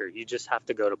best soccer. You just have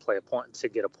to go to play a point to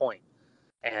get a point.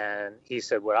 And he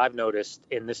said, what I've noticed,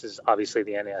 and this is obviously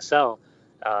the NASL,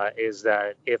 is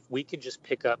that if we could just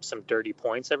pick up some dirty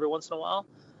points every once in a while,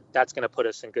 that's going to put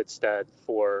us in good stead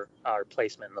for our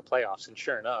placement in the playoffs. And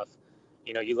sure enough,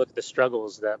 you look at the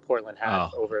struggles that Portland had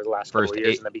over the last couple of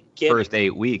years in the beginning. First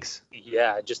 8 weeks.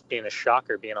 Yeah, just being a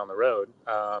shocker being on the road.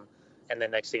 And then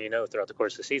next thing you know, throughout the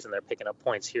course of the season, they're picking up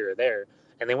points here or there.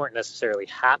 And they weren't necessarily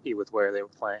happy with where they were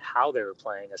playing, how they were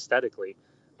playing aesthetically,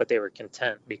 but they were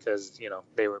content because,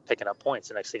 they were picking up points.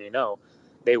 And next thing you know,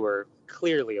 they were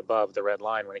clearly above the red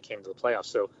line when it came to the playoffs.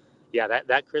 So, yeah,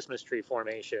 that Christmas tree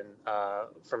formation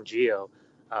from Gio,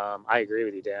 I agree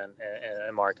with you, Dan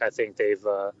and Mark. I think they've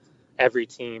every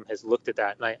team has looked at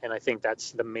that, and I think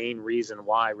that's the main reason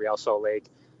why Real Salt Lake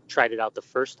tried it out the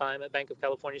first time at Bank of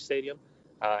California Stadium,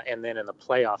 and then in the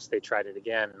playoffs they tried it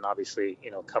again, and obviously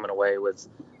coming away with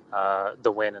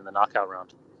the win in the knockout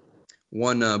round.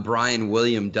 One Brian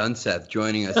William Dunseth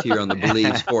joining us here on the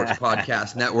Believe Sports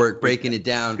Podcast Network, breaking it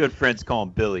down. Good friends call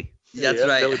him Billy. That's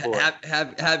right.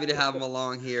 Happy to have him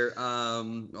along here,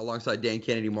 alongside Dan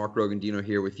Kennedy, Mark Rogandino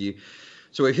here with you.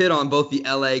 So we've hit on both the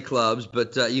LA clubs,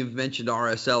 but you've mentioned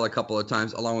RSL a couple of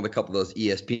times, along with a couple of those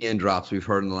ESPN drops we've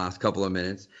heard in the last couple of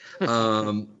minutes.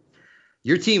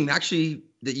 Your team, actually,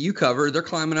 that you cover, they're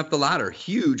climbing up the ladder.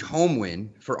 Huge home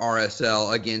win for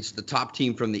RSL against the top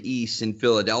team from the East in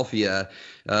Philadelphia.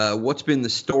 What's been the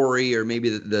story, or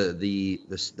maybe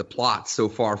the plot so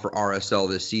far for RSL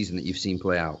this season that you've seen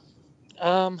play out?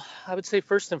 I would say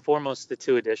first and foremost, the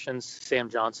 2 additions,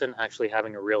 Sam Johnson actually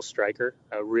having a real striker,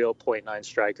 a real .9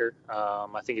 striker.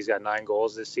 I think he's got 9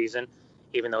 goals this season.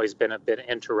 even though he's been a bit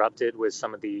interrupted with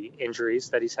some of the injuries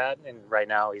that he's had. And right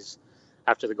now he's,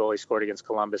 after the goal he scored against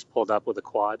Columbus, pulled up with a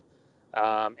quad.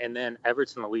 And then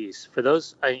Everton Luis. For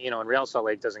those, and Real Salt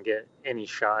Lake doesn't get any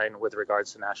shine with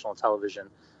regards to national television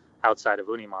outside of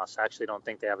Unimas. I actually don't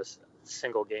think they have a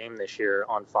single game this year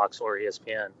on Fox or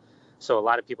ESPN. So a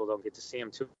lot of people don't get to see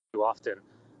him too often.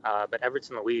 But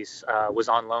Everton Luis was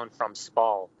on loan from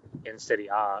Spal in Serie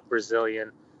A,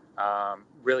 Brazilian,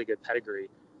 really good pedigree.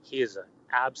 He is an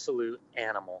absolute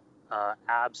animal.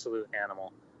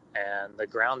 And the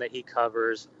ground that he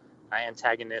covers,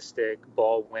 antagonistic,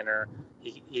 ball winner.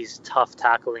 He's tough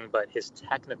tackling, but his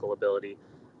technical ability,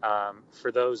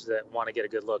 for those that want to get a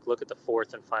good look at the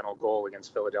fourth and final goal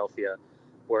against Philadelphia,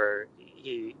 where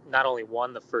he not only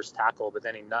won the first tackle, but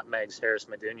then he nutmegs Harris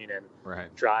Medunjanin,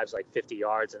 drives like 50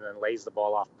 yards, and then lays the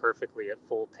ball off perfectly at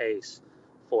full pace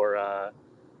for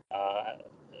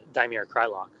Daimir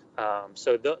Krylak.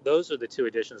 So those are the two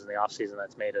additions in the offseason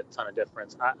that's made a ton of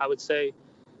difference. I would say,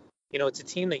 it's a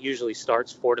team that usually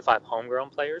starts 4 to 5 homegrown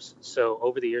players. So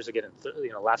over the years of getting,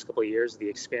 last couple of years, the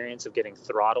experience of getting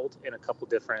throttled in a couple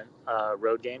different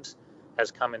road games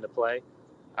has come into play.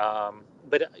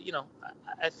 But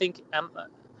I think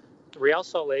Real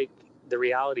Salt Lake, the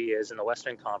reality is in the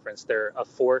Western Conference, they're a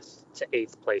 4th to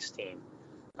 8th place team.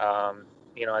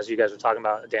 As you guys were talking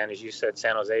about, Dan, as you said,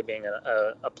 San Jose being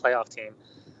a playoff team.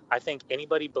 I think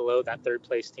anybody below that 3rd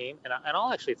place team, and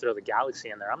I'll actually throw the Galaxy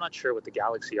in there. I'm not sure what the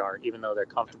Galaxy are, even though they're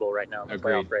comfortable right now in the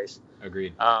playoff race.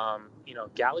 Agreed.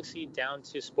 Galaxy down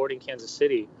to Sporting Kansas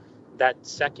City, that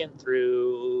 2nd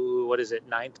through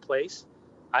 9th place.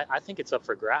 I think it's up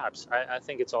for grabs. I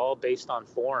think it's all based on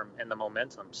form and the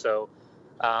momentum. So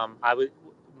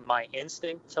my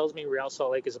instinct tells me Real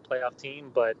Salt Lake is a playoff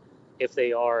team, but if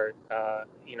they are,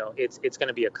 it's going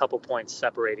to be a couple points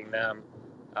separating them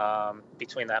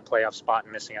between that playoff spot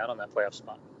and missing out on that playoff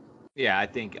spot. Yeah, I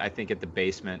think at the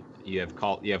basement you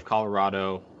have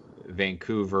Colorado,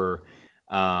 Vancouver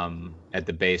at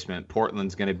the basement.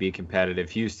 Portland's going to be competitive.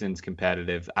 Houston's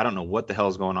competitive. I don't know what the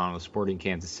hell's going on with Sporting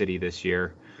Kansas City this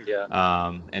year.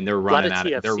 Yeah. And they're running out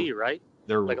of TFC, right?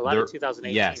 They're like a lot of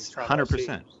 2018. Yes,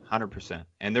 100%.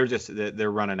 And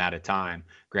they're running out of time.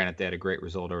 Granted, they had a great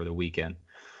result over the weekend.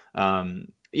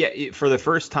 For the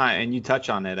first time, and you touch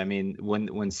on it. I mean,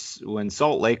 when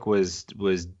Salt Lake was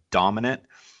dominant,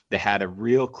 they had a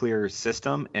real clear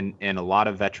system and a lot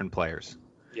of veteran players.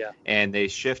 Yeah. And they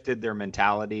shifted their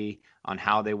mentality on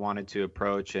how they wanted to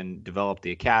approach and develop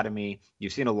the academy.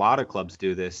 You've seen a lot of clubs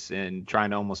do this and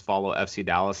trying to almost follow FC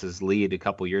Dallas's lead a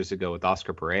couple years ago with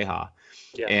Oscar Pareja.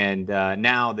 Yeah. And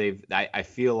now I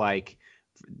feel like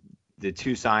the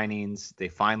 2 signings, they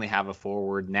finally have a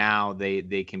forward. Now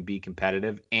they can be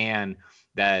competitive, and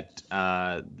that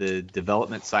the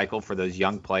development cycle for those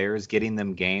young players, getting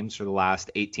them games for the last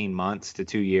 18 months to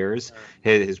 2 years,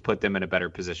 has put them in a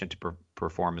better position to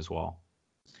perform as well.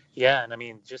 Yeah, and I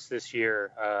mean, just this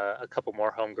year, a couple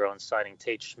more homegrown, signing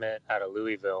Tate Schmidt out of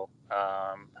Louisville,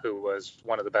 who was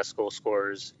one of the best goal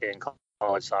scorers in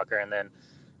college soccer, and then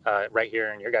right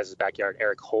here in your guys' backyard,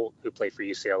 Eric Holt, who played for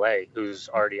UCLA, who's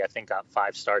already, I think, got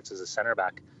 5 starts as a center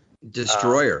back.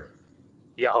 Destroyer.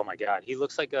 Yeah. Oh my God, he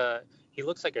looks like a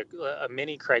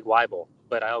mini Craig Weibel,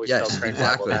 but I always tell Craig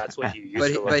Weibel that's what you used to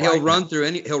look like. But he'll run through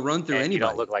anybody. You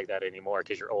don't look like that anymore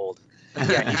because you're old.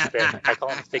 Yeah, he's thick. I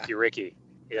call him Thicky Ricky.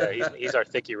 Yeah, he's our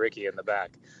Thicky Ricky in the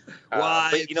back.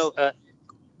 But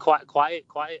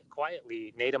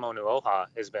quietly, Nedum Onuoha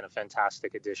has been a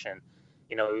fantastic addition.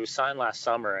 He was signed last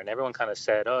summer, and everyone kind of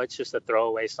said, "Oh, it's just a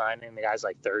throwaway signing." The guy's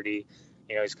like 30.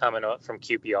 He's coming up from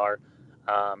QPR.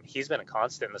 He's been a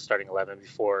constant in the starting 11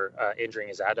 before injuring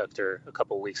his adductor a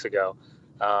couple of weeks ago.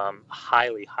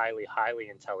 Highly, highly, highly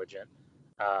intelligent.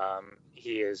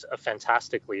 He is a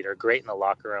fantastic leader, great in the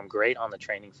locker room, great on the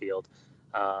training field.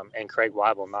 And Craig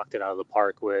Weibel knocked it out of the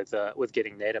park with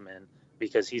getting Nedum in,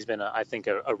 because he's been, I think,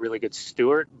 a really good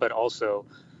steward, but also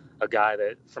a guy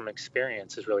that, from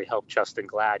experience, has really helped Justin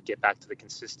Glad get back to the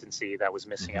consistency that was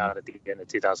missing out at the end of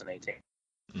 2018.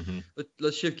 Mm-hmm.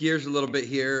 Let's shift gears a little bit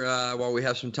here while we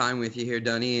have some time with you here,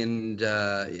 Dunny. And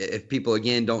if people,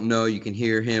 again, don't know, you can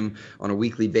hear him on a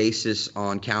weekly basis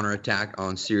on Counterattack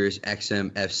on Sirius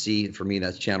XM FC. For me,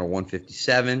 that's channel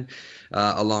 157,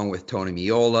 along with Tony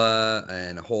Miola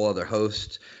and a whole other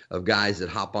host of guys that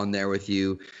hop on there with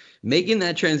you. Making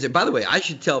that transition. By the way, I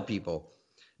should tell people,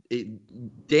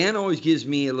 Dan always gives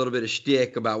me a little bit of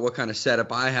shtick about what kind of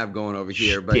setup I have going over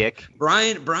here. But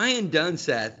Brian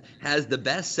Dunseth has the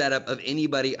best setup of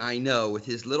anybody I know, with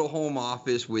his little home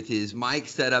office, with his mic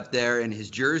set up there, and his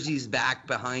jerseys back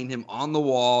behind him on the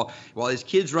wall while his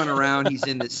kids run around. He's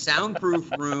in this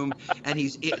soundproof room, and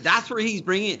that's where he's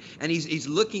bringing it, and he's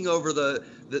looking over the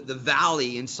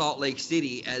valley in Salt Lake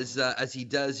City as he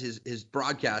does his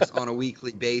broadcast on a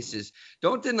weekly basis.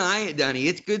 Don't deny it, Dunny.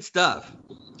 It's good stuff.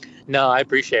 No, I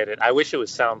appreciate it. I wish it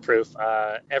was soundproof.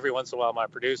 Every once in a while, my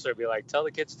producer would be like, "Tell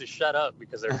the kids to shut up,"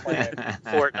 because they're playing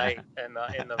Fortnite in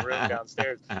the room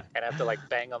downstairs, and I have to like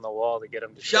bang on the wall to get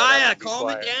them to shut up. Shia, calm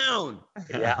it down.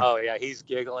 Yeah. Oh yeah. He's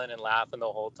giggling and laughing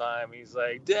the whole time. He's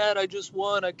like, "Dad, I just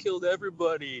won. I killed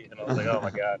everybody." And I was like, "Oh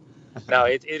my God." No,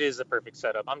 it is a perfect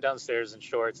setup. I'm downstairs in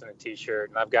shorts and a t-shirt,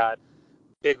 and I've got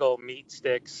big old meat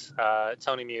sticks.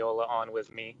 Tony Miola on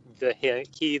with me.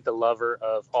 The lover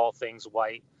of all things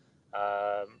white.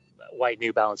 White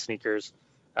New Balance sneakers.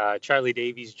 Charlie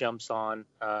Davies jumps on.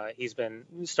 He's been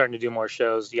starting to do more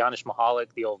shows. Janusz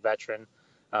Mihalik, the old veteran,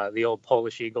 the old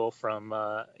Polish Eagle from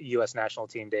U.S. national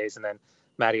team days, and then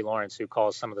Matty Lawrence, who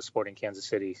calls some of the Sporting Kansas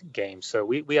City games. So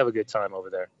we have a good time over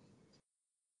there.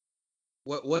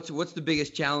 What's the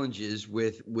biggest challenges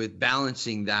with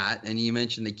balancing that? And you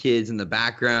mentioned the kids in the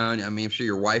background. I mean, I'm sure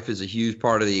your wife is a huge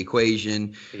part of the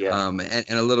equation. Yeah. And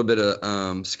a little bit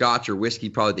of scotch or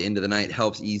whiskey probably at the end of the night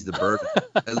helps ease the burden.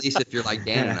 At least if you're like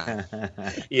Dan and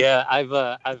I. Yeah,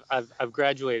 I've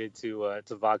graduated to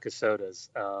vodka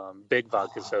sodas, big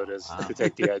vodka sodas to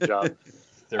take the edge off.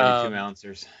 32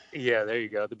 ounces. Yeah, there you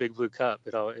go. The big blue cup.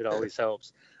 It always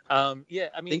helps. Yeah, I mean,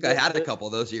 I think I had a couple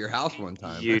of those at your house one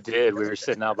time. You did. We were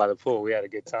sitting out by the pool. We had a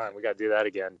good time. We got to do that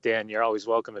again. Dan, you're always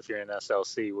welcome if you're in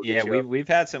SLC. We've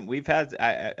had some.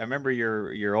 I remember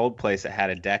your old place that had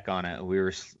a deck on it. We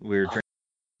were drinking.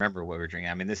 Remember what we were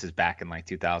drinking? I mean, this is back in like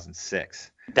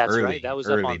 2006. That's right. That was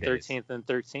up on 13th and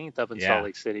 13th up in Salt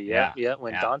Lake City. Yeah.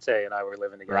 When Dante and I were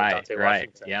living together. Dante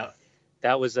Washington. Yeah.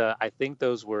 That was I think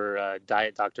those were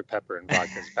Diet Dr. Pepper and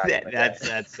vodkas back in the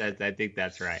day. I think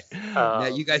that's right. Yeah,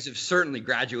 you guys have certainly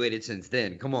graduated since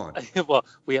then. Come on. Well,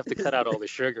 we have to cut out all the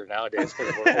sugar nowadays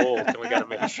because we're old, and we got to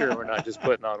make sure we're not just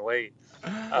putting on weight.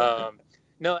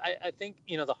 No, I think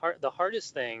the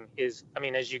hardest thing is, I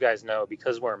mean, as you guys know,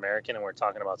 because we're American and we're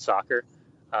talking about soccer,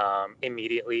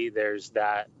 immediately there's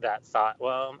that thought.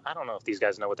 Well, I don't know if these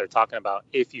guys know what they're talking about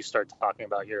if you start talking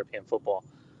about European football.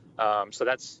 So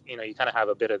that's, you kind of have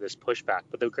a bit of this pushback.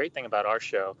 But the great thing about our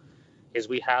show is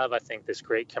we have, I think, this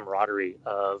great camaraderie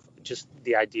of just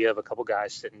the idea of a couple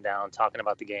guys sitting down, talking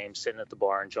about the game, sitting at the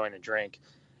bar, enjoying a drink.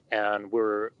 And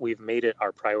we've made it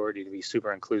our priority to be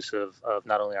super inclusive of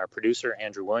not only our producer,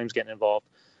 Andrew Williams, getting involved,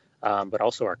 but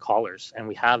also our callers. And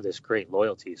we have this great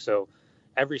loyalty. So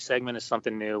every segment is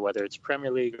something new, whether it's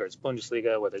Premier League or it's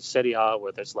Bundesliga, whether it's Serie A,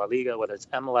 whether it's La Liga, whether it's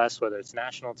MLS, whether it's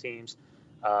national teams.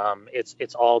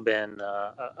 It's all been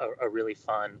a really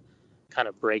fun kind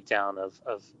of breakdown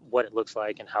of what it looks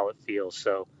like and how it feels.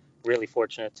 So really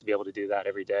fortunate to be able to do that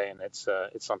every day, and it's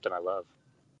something I love.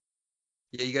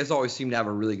 Yeah, you guys always seem to have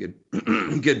a really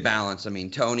good balance. I mean,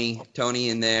 Tony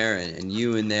in there and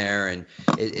you in there, and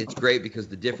it's great because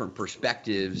the different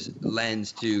perspectives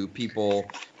lends to people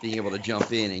being able to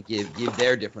jump in and give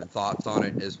their different thoughts on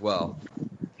it as well.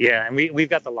 Yeah, and we've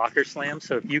got the locker slam.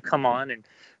 So if you come on and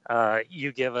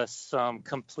you give us some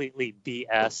completely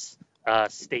BS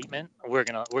statement, we're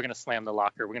gonna slam the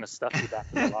locker. We're gonna stuff you back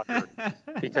in the locker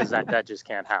because that just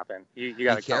can't happen. You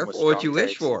gotta be careful what you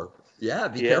wish for. Yeah,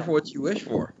 be careful what you wish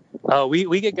for.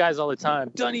 We get guys all the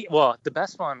time. Dunny. Well, the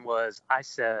best one was I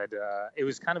said it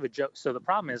was kind of a joke. So the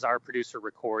problem is our producer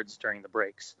records during the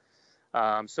breaks.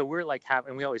 So we're like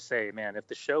and we always say, man, if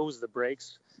the show was the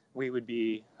breaks, we would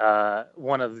be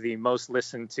one of the most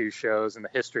listened to shows in the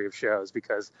history of shows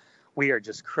because we are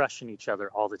just crushing each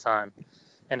other all the time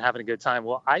and having a good time.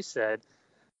 Well, I said,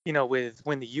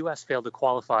 when the U.S. failed to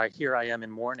qualify, here I am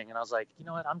in mourning, and I was like, you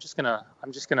know what? I'm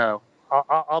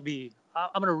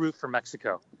gonna root for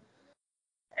Mexico.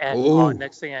 And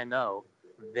next thing I know,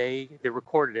 they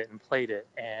recorded it and played it,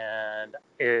 and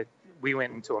we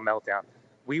went into a meltdown.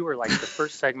 We were like the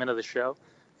first segment of the show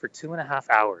for 2.5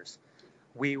 hours.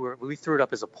 We threw it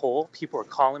up as a poll. People were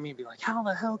calling me and be like, how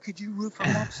the hell could you root for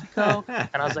Mexico? And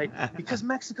I was like, because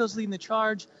Mexico's leading the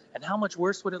charge. And how much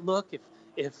worse would it look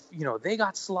if they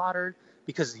got slaughtered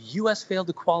because the U.S. failed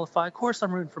to qualify? Of course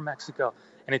I'm rooting for Mexico.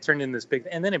 And it turned into this big,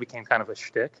 and then it became kind of a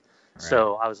shtick. Right.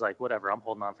 So I was like, whatever, I'm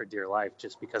holding on for dear life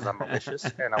just because I'm malicious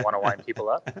and I want to wind people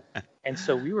up. And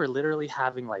so we were literally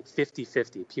having like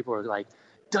 50-50. People were like,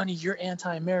 Dunny, you're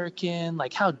anti-American.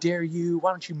 Like, how dare you?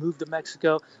 Why don't you move to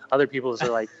Mexico? Other people are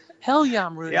like, hell yeah,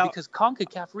 I'm rooting because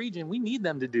CONCACAF region, we need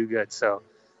them to do good. So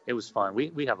it was fun.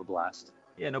 We have a blast.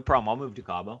 Yeah, no problem. I'll move to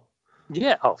Cabo.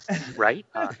 Yeah. Oh, right.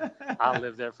 I'll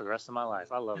live there for the rest of my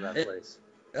life. I love that place.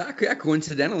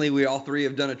 Coincidentally, we all three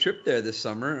have done a trip there this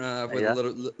summer with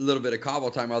a little bit of Cabo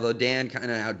time. Although Dan kind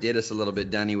of outdid us a little bit,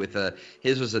 Dunny, with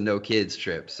his was a no kids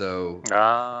trip. So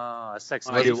a sex.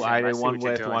 I do one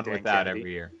with one without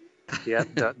every year. Yeah,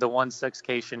 the 1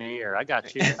 6cation a year. I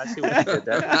got you. I see what you did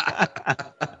there.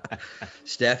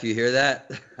 Steph, you hear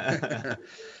that?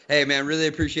 Hey, man, really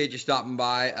appreciate you stopping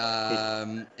by,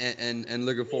 and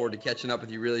looking forward to catching up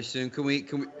with you really soon. Can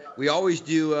we always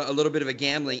do a little bit of a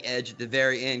gambling edge at the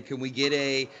very end? Can we get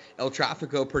a El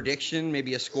Trafico prediction,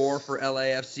 maybe a score for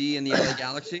LAFC and the LA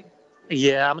Galaxy?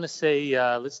 Yeah, I'm going to say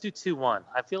let's do 2-1.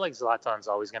 I feel like Zlatan's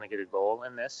always going to get a goal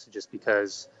in this just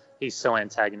because he's so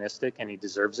antagonistic and he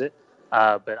deserves it.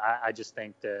 But I just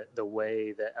think that the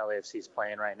way that LAFC is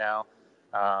playing right now,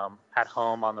 at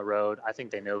home, on the road, I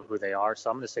think they know who they are. So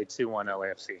I'm going to say 2-1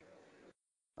 LAFC.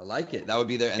 I like it. That would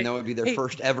be their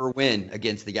first ever win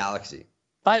against the Galaxy.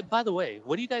 By the way,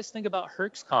 what do you guys think about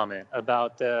Herc's comment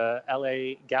about the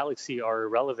LA Galaxy are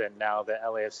irrelevant now that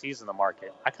LAFC is in the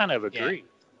market? I kind of agree.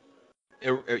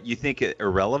 Yeah. You think it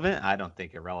irrelevant? I don't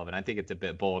think irrelevant. I think it's a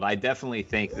bit bold. I definitely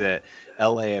think that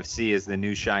LAFC is the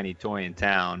new shiny toy in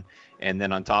town. And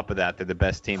then on top of that, they're the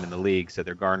best team in the league, so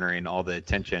they're garnering all the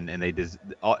attention, and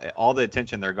all the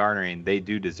attention they're garnering, they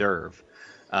do deserve.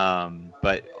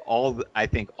 But I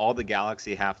think all the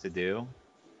Galaxy have to do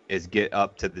is get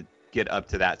up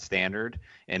to that standard,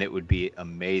 and it would be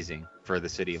amazing for the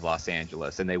city of Los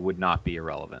Angeles, and they would not be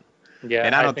irrelevant. Yeah,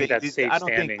 and I don't think that's safe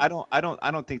standing. I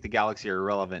don't think the Galaxy are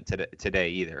irrelevant today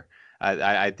either.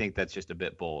 I think that's just a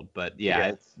bit bold, but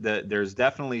yeah. There's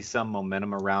definitely some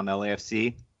momentum around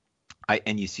LAFC.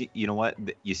 And you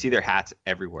see their hats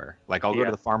everywhere. Like I'll go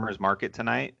to the farmers market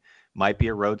tonight, might be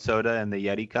a road soda in the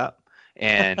Yeti cup,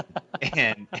 and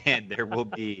there will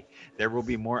be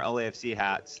more LAFC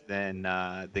hats than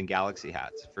Galaxy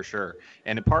hats for sure.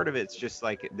 And a part of it's just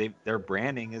like their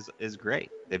branding is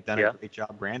great. They've done a great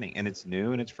job branding, and it's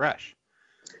new and it's fresh.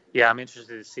 Yeah, I'm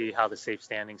interested to see how the safe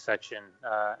standing section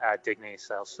at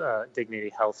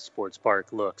Dignity Health Sports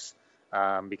Park looks.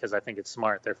 Because I think it's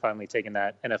smart. They're finally taking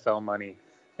that NFL money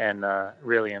and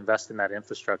really invest in that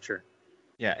infrastructure.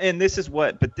 Yeah, and this is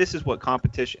what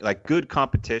competition, like good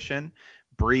competition,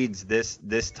 breeds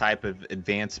this type of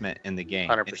advancement in the game.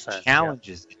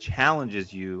 100%. It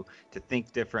challenges you to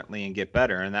think differently and get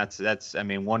better. And that's I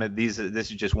mean, this is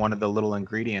just one of the little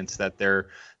ingredients that they're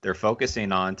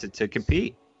focusing on to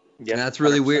compete. Yeah, and that's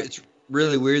really 100%. Weird. It's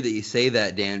really weird that you say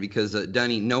that, Dan, because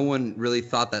Dunny, no one really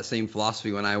thought that same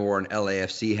philosophy when I wore an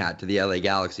LAFC hat to the LA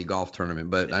Galaxy golf tournament.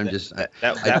 But I'm just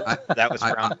that was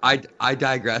I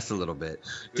digress a little bit.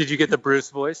 Did you get the Bruce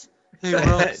voice? Hey,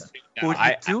 Rose, what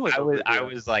are you doing? I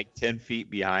was like 10 feet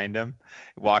behind him,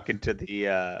 walking to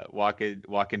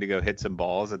go hit some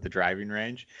balls at the driving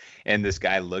range, and this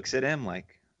guy looks at him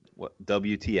like, what,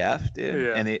 WTF, dude?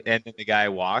 Yeah. And then the guy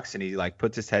walks and he like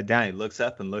puts his head down. He looks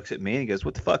up and looks at me and he goes,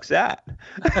 "What the fuck's that?"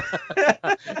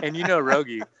 And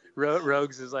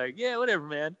Rogues is like, "Yeah, whatever,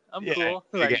 man. I'm cool."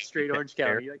 Like straight Orange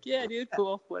County. You're like, "Yeah, dude,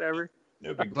 cool, whatever."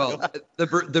 No big deal. Well,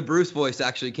 the Bruce voice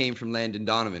actually came from Landon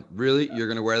Donovan. Really? You're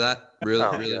gonna wear that? Really?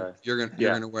 Oh, really? Yeah. You're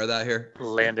gonna wear that here?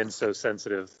 Landon's so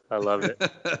sensitive. I love it.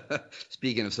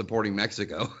 Speaking of supporting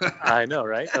Mexico. I know,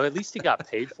 right? Oh, at least he got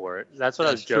paid for it. That's what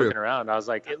I was joking around. I was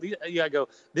like, at least I go,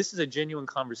 this is a genuine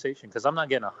conversation because I'm not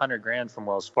getting $100,000 from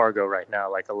Wells Fargo right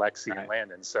now, like Alexi and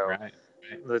Landon. So. Right.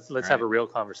 Let's have a real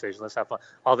conversation. Let's have fun.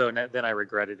 Although then I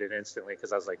regretted it instantly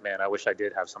because I was like, man, I wish I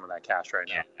did have some of that cash right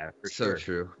now. Yeah, for so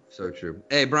sure. So true.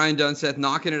 Hey, Brian Dunseth,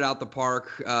 knocking it out the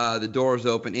park. The door's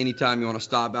open. Anytime you want to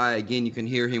stop by. Again, you can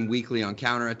hear him weekly on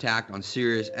Counterattack on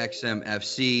Sirius XM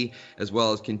FC, as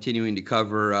well as continuing to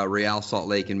cover Real Salt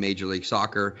Lake and Major League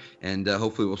Soccer. And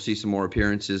hopefully we'll see some more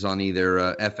appearances on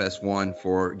either FS1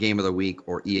 for Game of the Week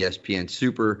or ESPN.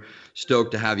 Super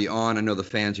stoked to have you on. I know the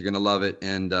fans are going to love it,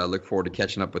 and look forward to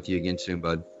catching up with you again soon,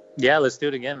 bud. Yeah, let's do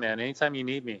it again, man. Anytime you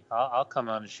need me, I'll come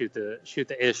on and shoot the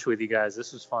ish with you guys.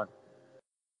 This was fun.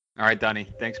 All right, Donnie.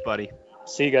 Thanks, buddy.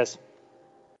 See you guys.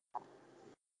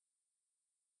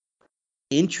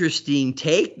 Interesting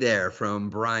take there from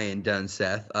Brian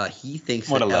Dunseth. He thinks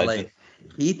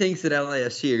that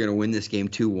LAFC are going to win this game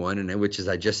 2-1, and which, as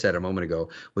I just said a moment ago,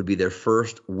 would be their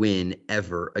first win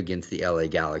ever against the LA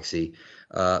Galaxy.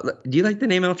 Do you like the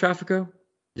name El Trafico?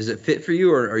 Does it fit for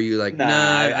you, or are you like, nah?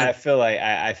 I feel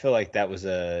like that was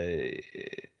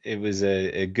it it was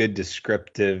a good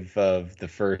descriptive of the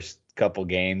first couple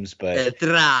games, but it's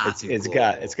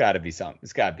got to be something.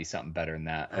 It's got to be something better than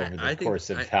that over the course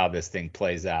of how this thing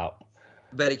plays out.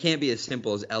 But it can't be as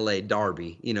simple as LA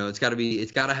Derby. It's got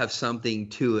to have something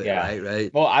to it,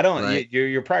 right? Well, I don't. Right?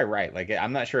 You're probably right. Like,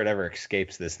 I'm not sure it ever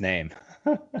escapes this name.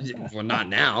 Well, not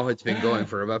now. It's been going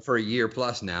for a year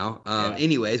plus now.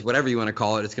 Anyways, whatever you want to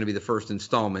call it, it's going to be the first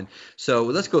installment. So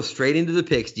let's go straight into the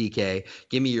picks, DK.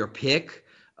 Give me your pick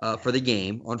for the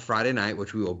game on Friday night,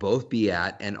 which we will both be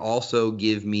at, and also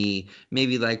give me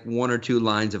maybe like one or two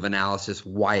lines of analysis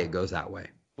why it goes that way.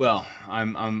 Well,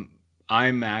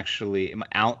 I'm actually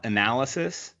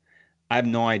analysis. I have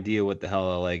no idea what the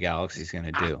hell LA Galaxy is going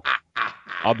to do.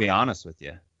 I'll be honest with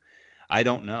you. I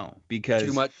don't know, because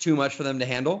too much for them to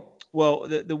handle. Well,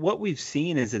 what we've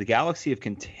seen is that the Galaxy have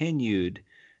continued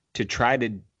to try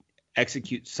to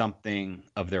execute something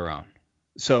of their own.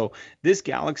 So this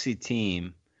Galaxy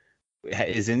team,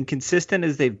 as inconsistent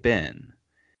as they've been,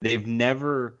 they've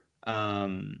never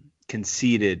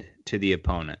conceded to the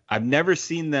opponent. I've never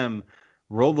seen them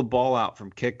roll the ball out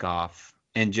from kickoff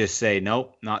and just say,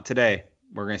 nope, not today.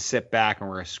 We're going to sit back and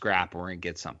we're going to scrap and we're going to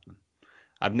get something.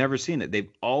 I've never seen it. They've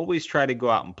always tried to go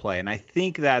out and play. And I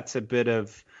think that's a bit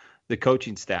of the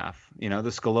coaching staff, the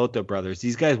Schelotto brothers.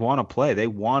 These guys want to play. They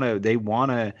want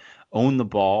to own the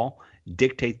ball,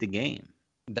 dictate the game.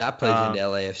 That plays into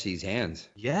LAFC's hands.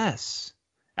 Yes,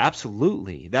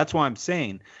 absolutely. That's why I'm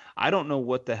saying I don't know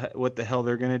what the hell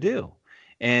they're going to do.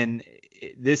 And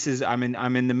this is I'm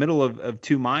in the middle of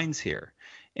two minds here.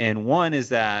 And one is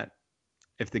that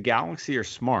if the Galaxy are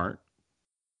smart,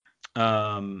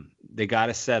 they got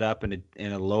to set up in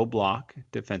a low block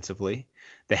defensively.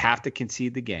 They have to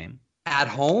concede the game at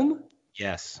home.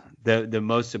 Yes. The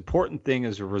most important thing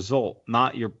is a result,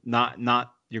 not your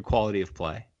quality of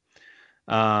play.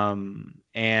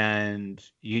 And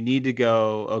you need to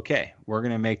go, okay, we're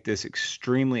going to make this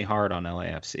extremely hard on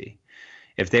LAFC.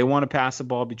 If they want to pass the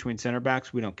ball between center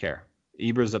backs, we don't care.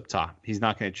 Ibra's up top. He's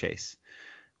not going to chase.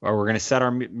 Or we're going to set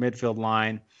our midfield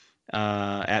line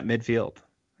at midfield.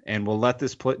 And we'll let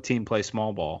this team play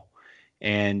small ball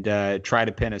and try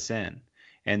to pin us in.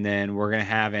 And then we're going to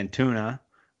have Antuna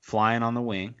flying on the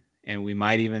wing. And we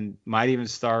might even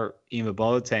start Ima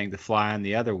Boateng to fly on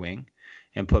the other wing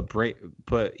and put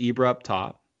Ibra up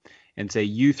top and say,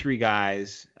 you three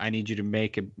guys, I need you to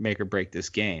make or break this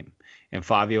game. And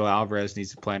Fabio Alvarez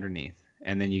needs to play underneath.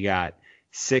 And then you got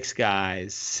 6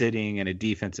 guys sitting in a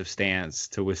defensive stance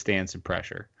to withstand some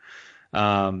pressure.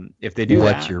 If they do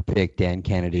what's your pick, Dan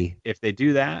Kennedy? If they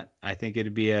do that, I think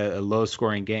it'd be a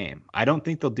low-scoring game. I don't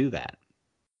think they'll do that.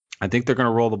 I think they're going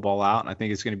to roll the ball out, and I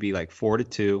think it's going to be like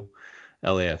 4-2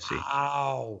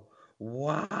 LAFC.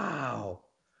 Wow.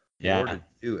 Yeah.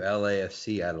 4-2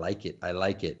 LAFC. I like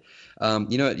it.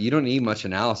 You know what? You don't need much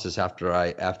analysis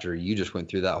after you just went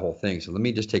through that whole thing. So let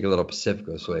me just take a little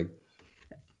Pacifico swig.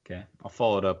 Okay. I'll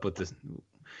follow it up with this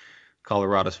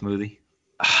Colorado smoothie.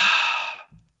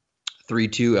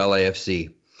 3-2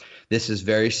 LAFC. This is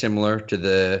very similar to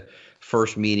the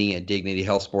first meeting at Dignity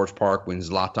Health Sports Park when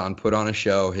Zlatan put on a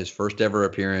show, his first ever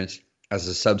appearance as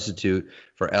a substitute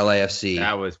for LAFC.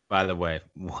 That was, by the way,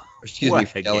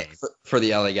 for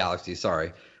the LA Galaxy.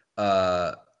 Sorry.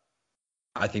 I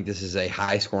think this is a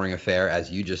high-scoring affair,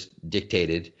 as you just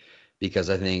dictated, because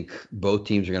I think both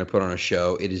teams are going to put on a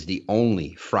show. It is the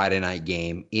only Friday night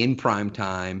game in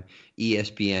primetime,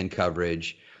 ESPN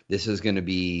coverage. This is going to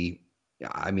be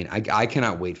 – I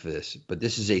cannot wait for this. But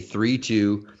this is a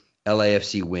 3-2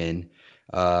 LAFC win.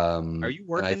 Are you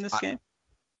working this game?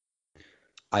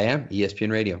 I am.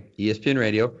 ESPN Radio.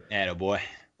 Attaboy.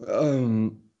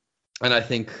 And I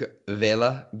think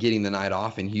Vela getting the night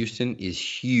off in Houston is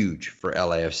huge for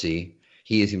LAFC.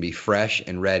 He is going to be fresh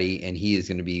and ready, and he is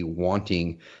going to be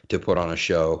wanting to put on a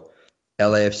show.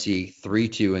 LAFC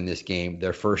 3-2 in this game,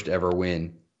 their first ever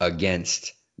win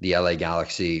against the LA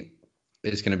Galaxy.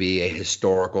 It's going to be a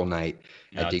historical night.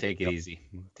 Take it easy.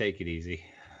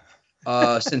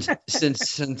 Since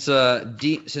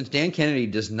Dan Kennedy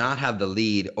does not have the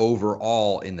lead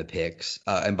overall in the picks,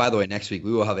 and by the way, next week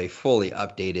we will have a fully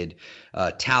updated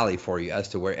tally for you as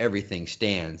to where everything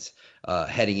stands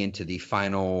heading into the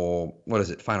final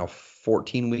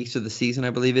 14 weeks of the season,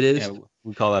 I believe it is. Yeah,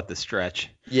 we call that the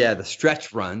stretch. Yeah, the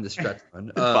stretch run.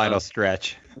 Final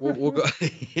stretch. We'll go.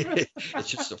 It's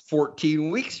just a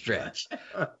 14-week stretch.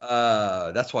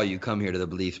 That's why you come here to the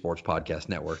Believe Sports Podcast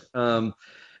Network.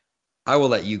 I will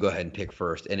let you go ahead and pick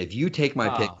first. And if you take my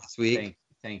pick this week,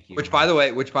 Thank you. Which by the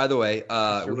way, Mr.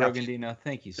 Rogandino,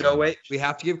 thank you so much. much. We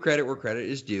have to give credit where credit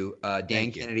is due.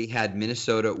 Dan Kennedy had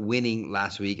Minnesota winning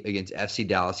last week against FC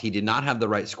Dallas. He did not have the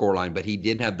right scoreline, but he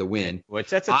did have the win. Which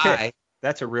that's a pick.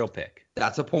 That's a real pick.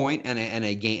 That's a point and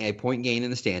a point gain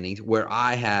in the standings, where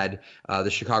I had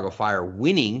the Chicago Fire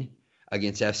winning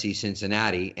against FC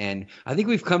Cincinnati. And I think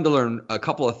we've come to learn a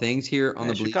couple of things here on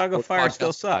the Chicago Fire podcast.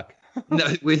 Still suck. No,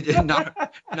 we did not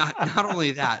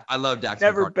only that. I love Dax.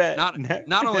 Never bet. Not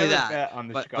only that, bet on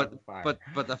the Chicago Fire.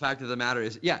 But the fact of the matter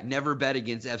is, never bet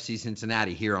against FC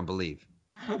Cincinnati here on Believe.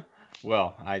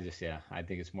 Well, I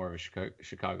think it's more of a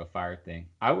Chicago Fire thing.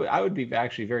 I would be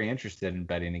actually very interested in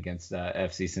betting against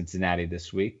FC Cincinnati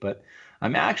this week, but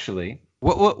I'm actually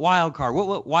what wild card?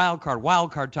 What wild card?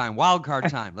 Wild card time.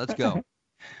 Let's go.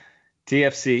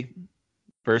 TFC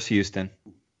versus Houston.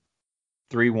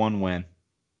 3-1 win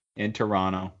in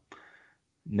Toronto.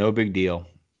 No big deal.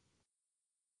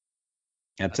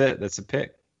 That's it. That's a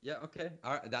pick. Yeah. Okay.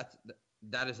 All right. That's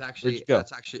actually.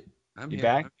 I'm you here.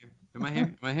 Back? Am I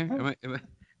here? Am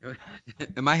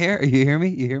I here? You hear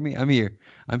me? I'm here.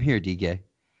 DK.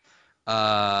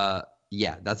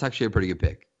 Yeah, that's actually a pretty good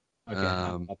pick. Okay.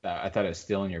 I thought it was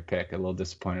stealing your pick. A little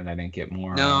disappointed I didn't get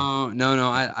more. No.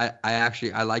 I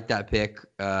actually like that pick.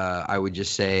 I would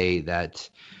just say that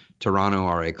Toronto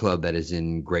are a club that is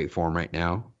in great form right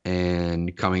now,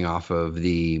 and coming off of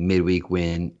the midweek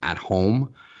win at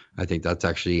home, I think that's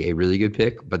actually a really good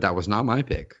pick. But that was not my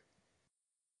pick.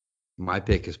 My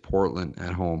pick is Portland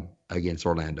at home against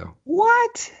Orlando.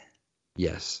 What?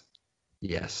 Yes.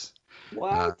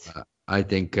 What? I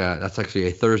think that's actually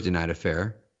a Thursday night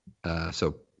affair.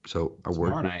 So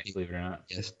tomorrow night, believe it or not.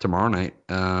 Yes, tomorrow night.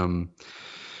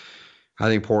 I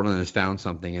think Portland has found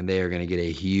something, and they are going to get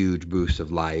a huge boost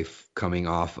of life coming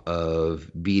off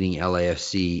of beating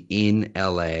LAFC in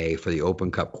LA for the Open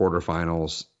Cup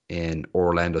quarterfinals. And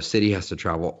Orlando City has to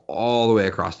travel all the way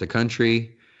across the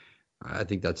country. I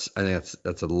think that's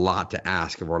a lot to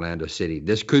ask of Orlando City.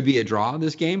 This could be a draw,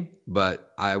 this game,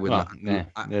 but I would.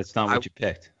 That's not what you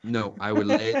picked. No, I would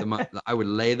lay I would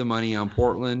lay the money on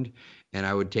Portland, and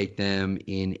I would take them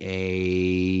in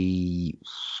a.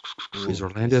 Is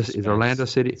Orlando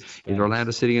City going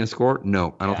to score?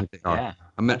 No, I don't think they are. Yeah.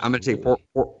 I'm going to take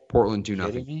Portland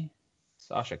 2-0.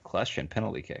 Sasha Kljestan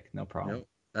penalty kick, no problem. Nope.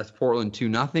 That's Portland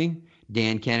 2-0.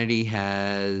 Dan Kennedy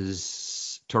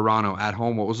has Toronto at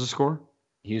home. What was the score?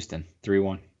 Houston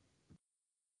 3-1.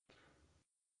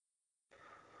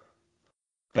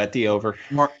 Bet the over.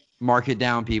 Mark it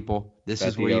down, people. This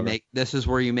is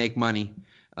where you make money.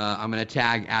 I'm going to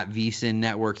tag at VSiN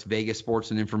Networks, Vegas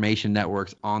Sports and Information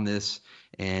Networks on this,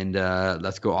 and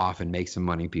let's go off and make some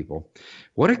money, people.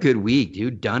 What a good week,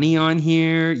 dude. Dunny on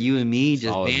here, you and me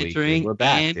just solid bantering. Week, we're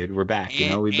back, dude. We're back.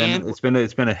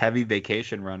 It's been a heavy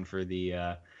vacation run for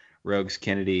the Rogues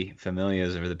Kennedy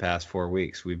Familias over the past 4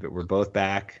 weeks. We're both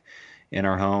back in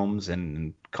our homes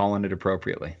and calling it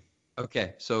appropriately.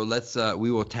 Okay, so let's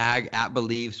we will tag at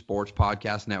Believe Sports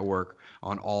Podcast Network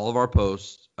on all of our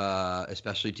posts,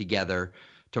 especially together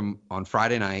on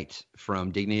Friday night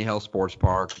from Dignity Health Sports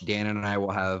Park. Dan and I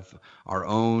will have our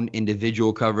own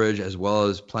individual coverage as well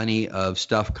as plenty of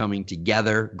stuff coming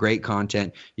together. Great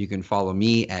content. You can follow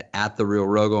me at The Real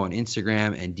Rogo on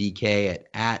Instagram and DK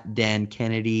at Dan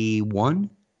Kennedy 1.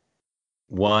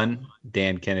 One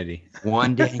Dan Kennedy.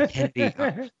 One Dan Kennedy.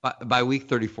 By week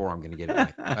 34, I'm going to get it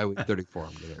right. By week 34,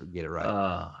 I'm going to get it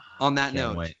right. On that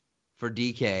note, for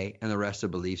DK and the rest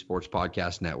of Believe Sports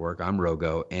Podcast Network, I'm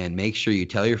Rogo. And make sure you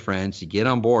tell your friends to get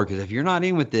on board, because if you're not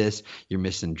in with this, you're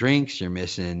missing drinks, you're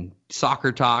missing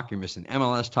soccer talk, you're missing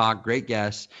MLS talk, great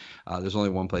guests. There's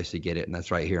only one place to get it, and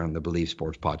that's right here on the Believe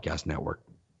Sports Podcast Network.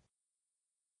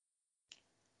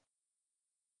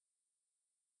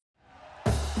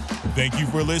 Thank you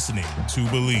for listening to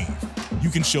Believe. You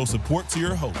can show support to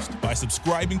your host by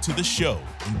subscribing to the show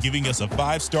and giving us a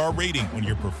 5-star rating on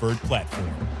your preferred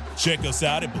platform. Check us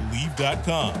out at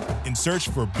Believe.com and search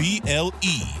for BLEAV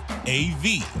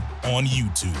on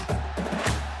YouTube.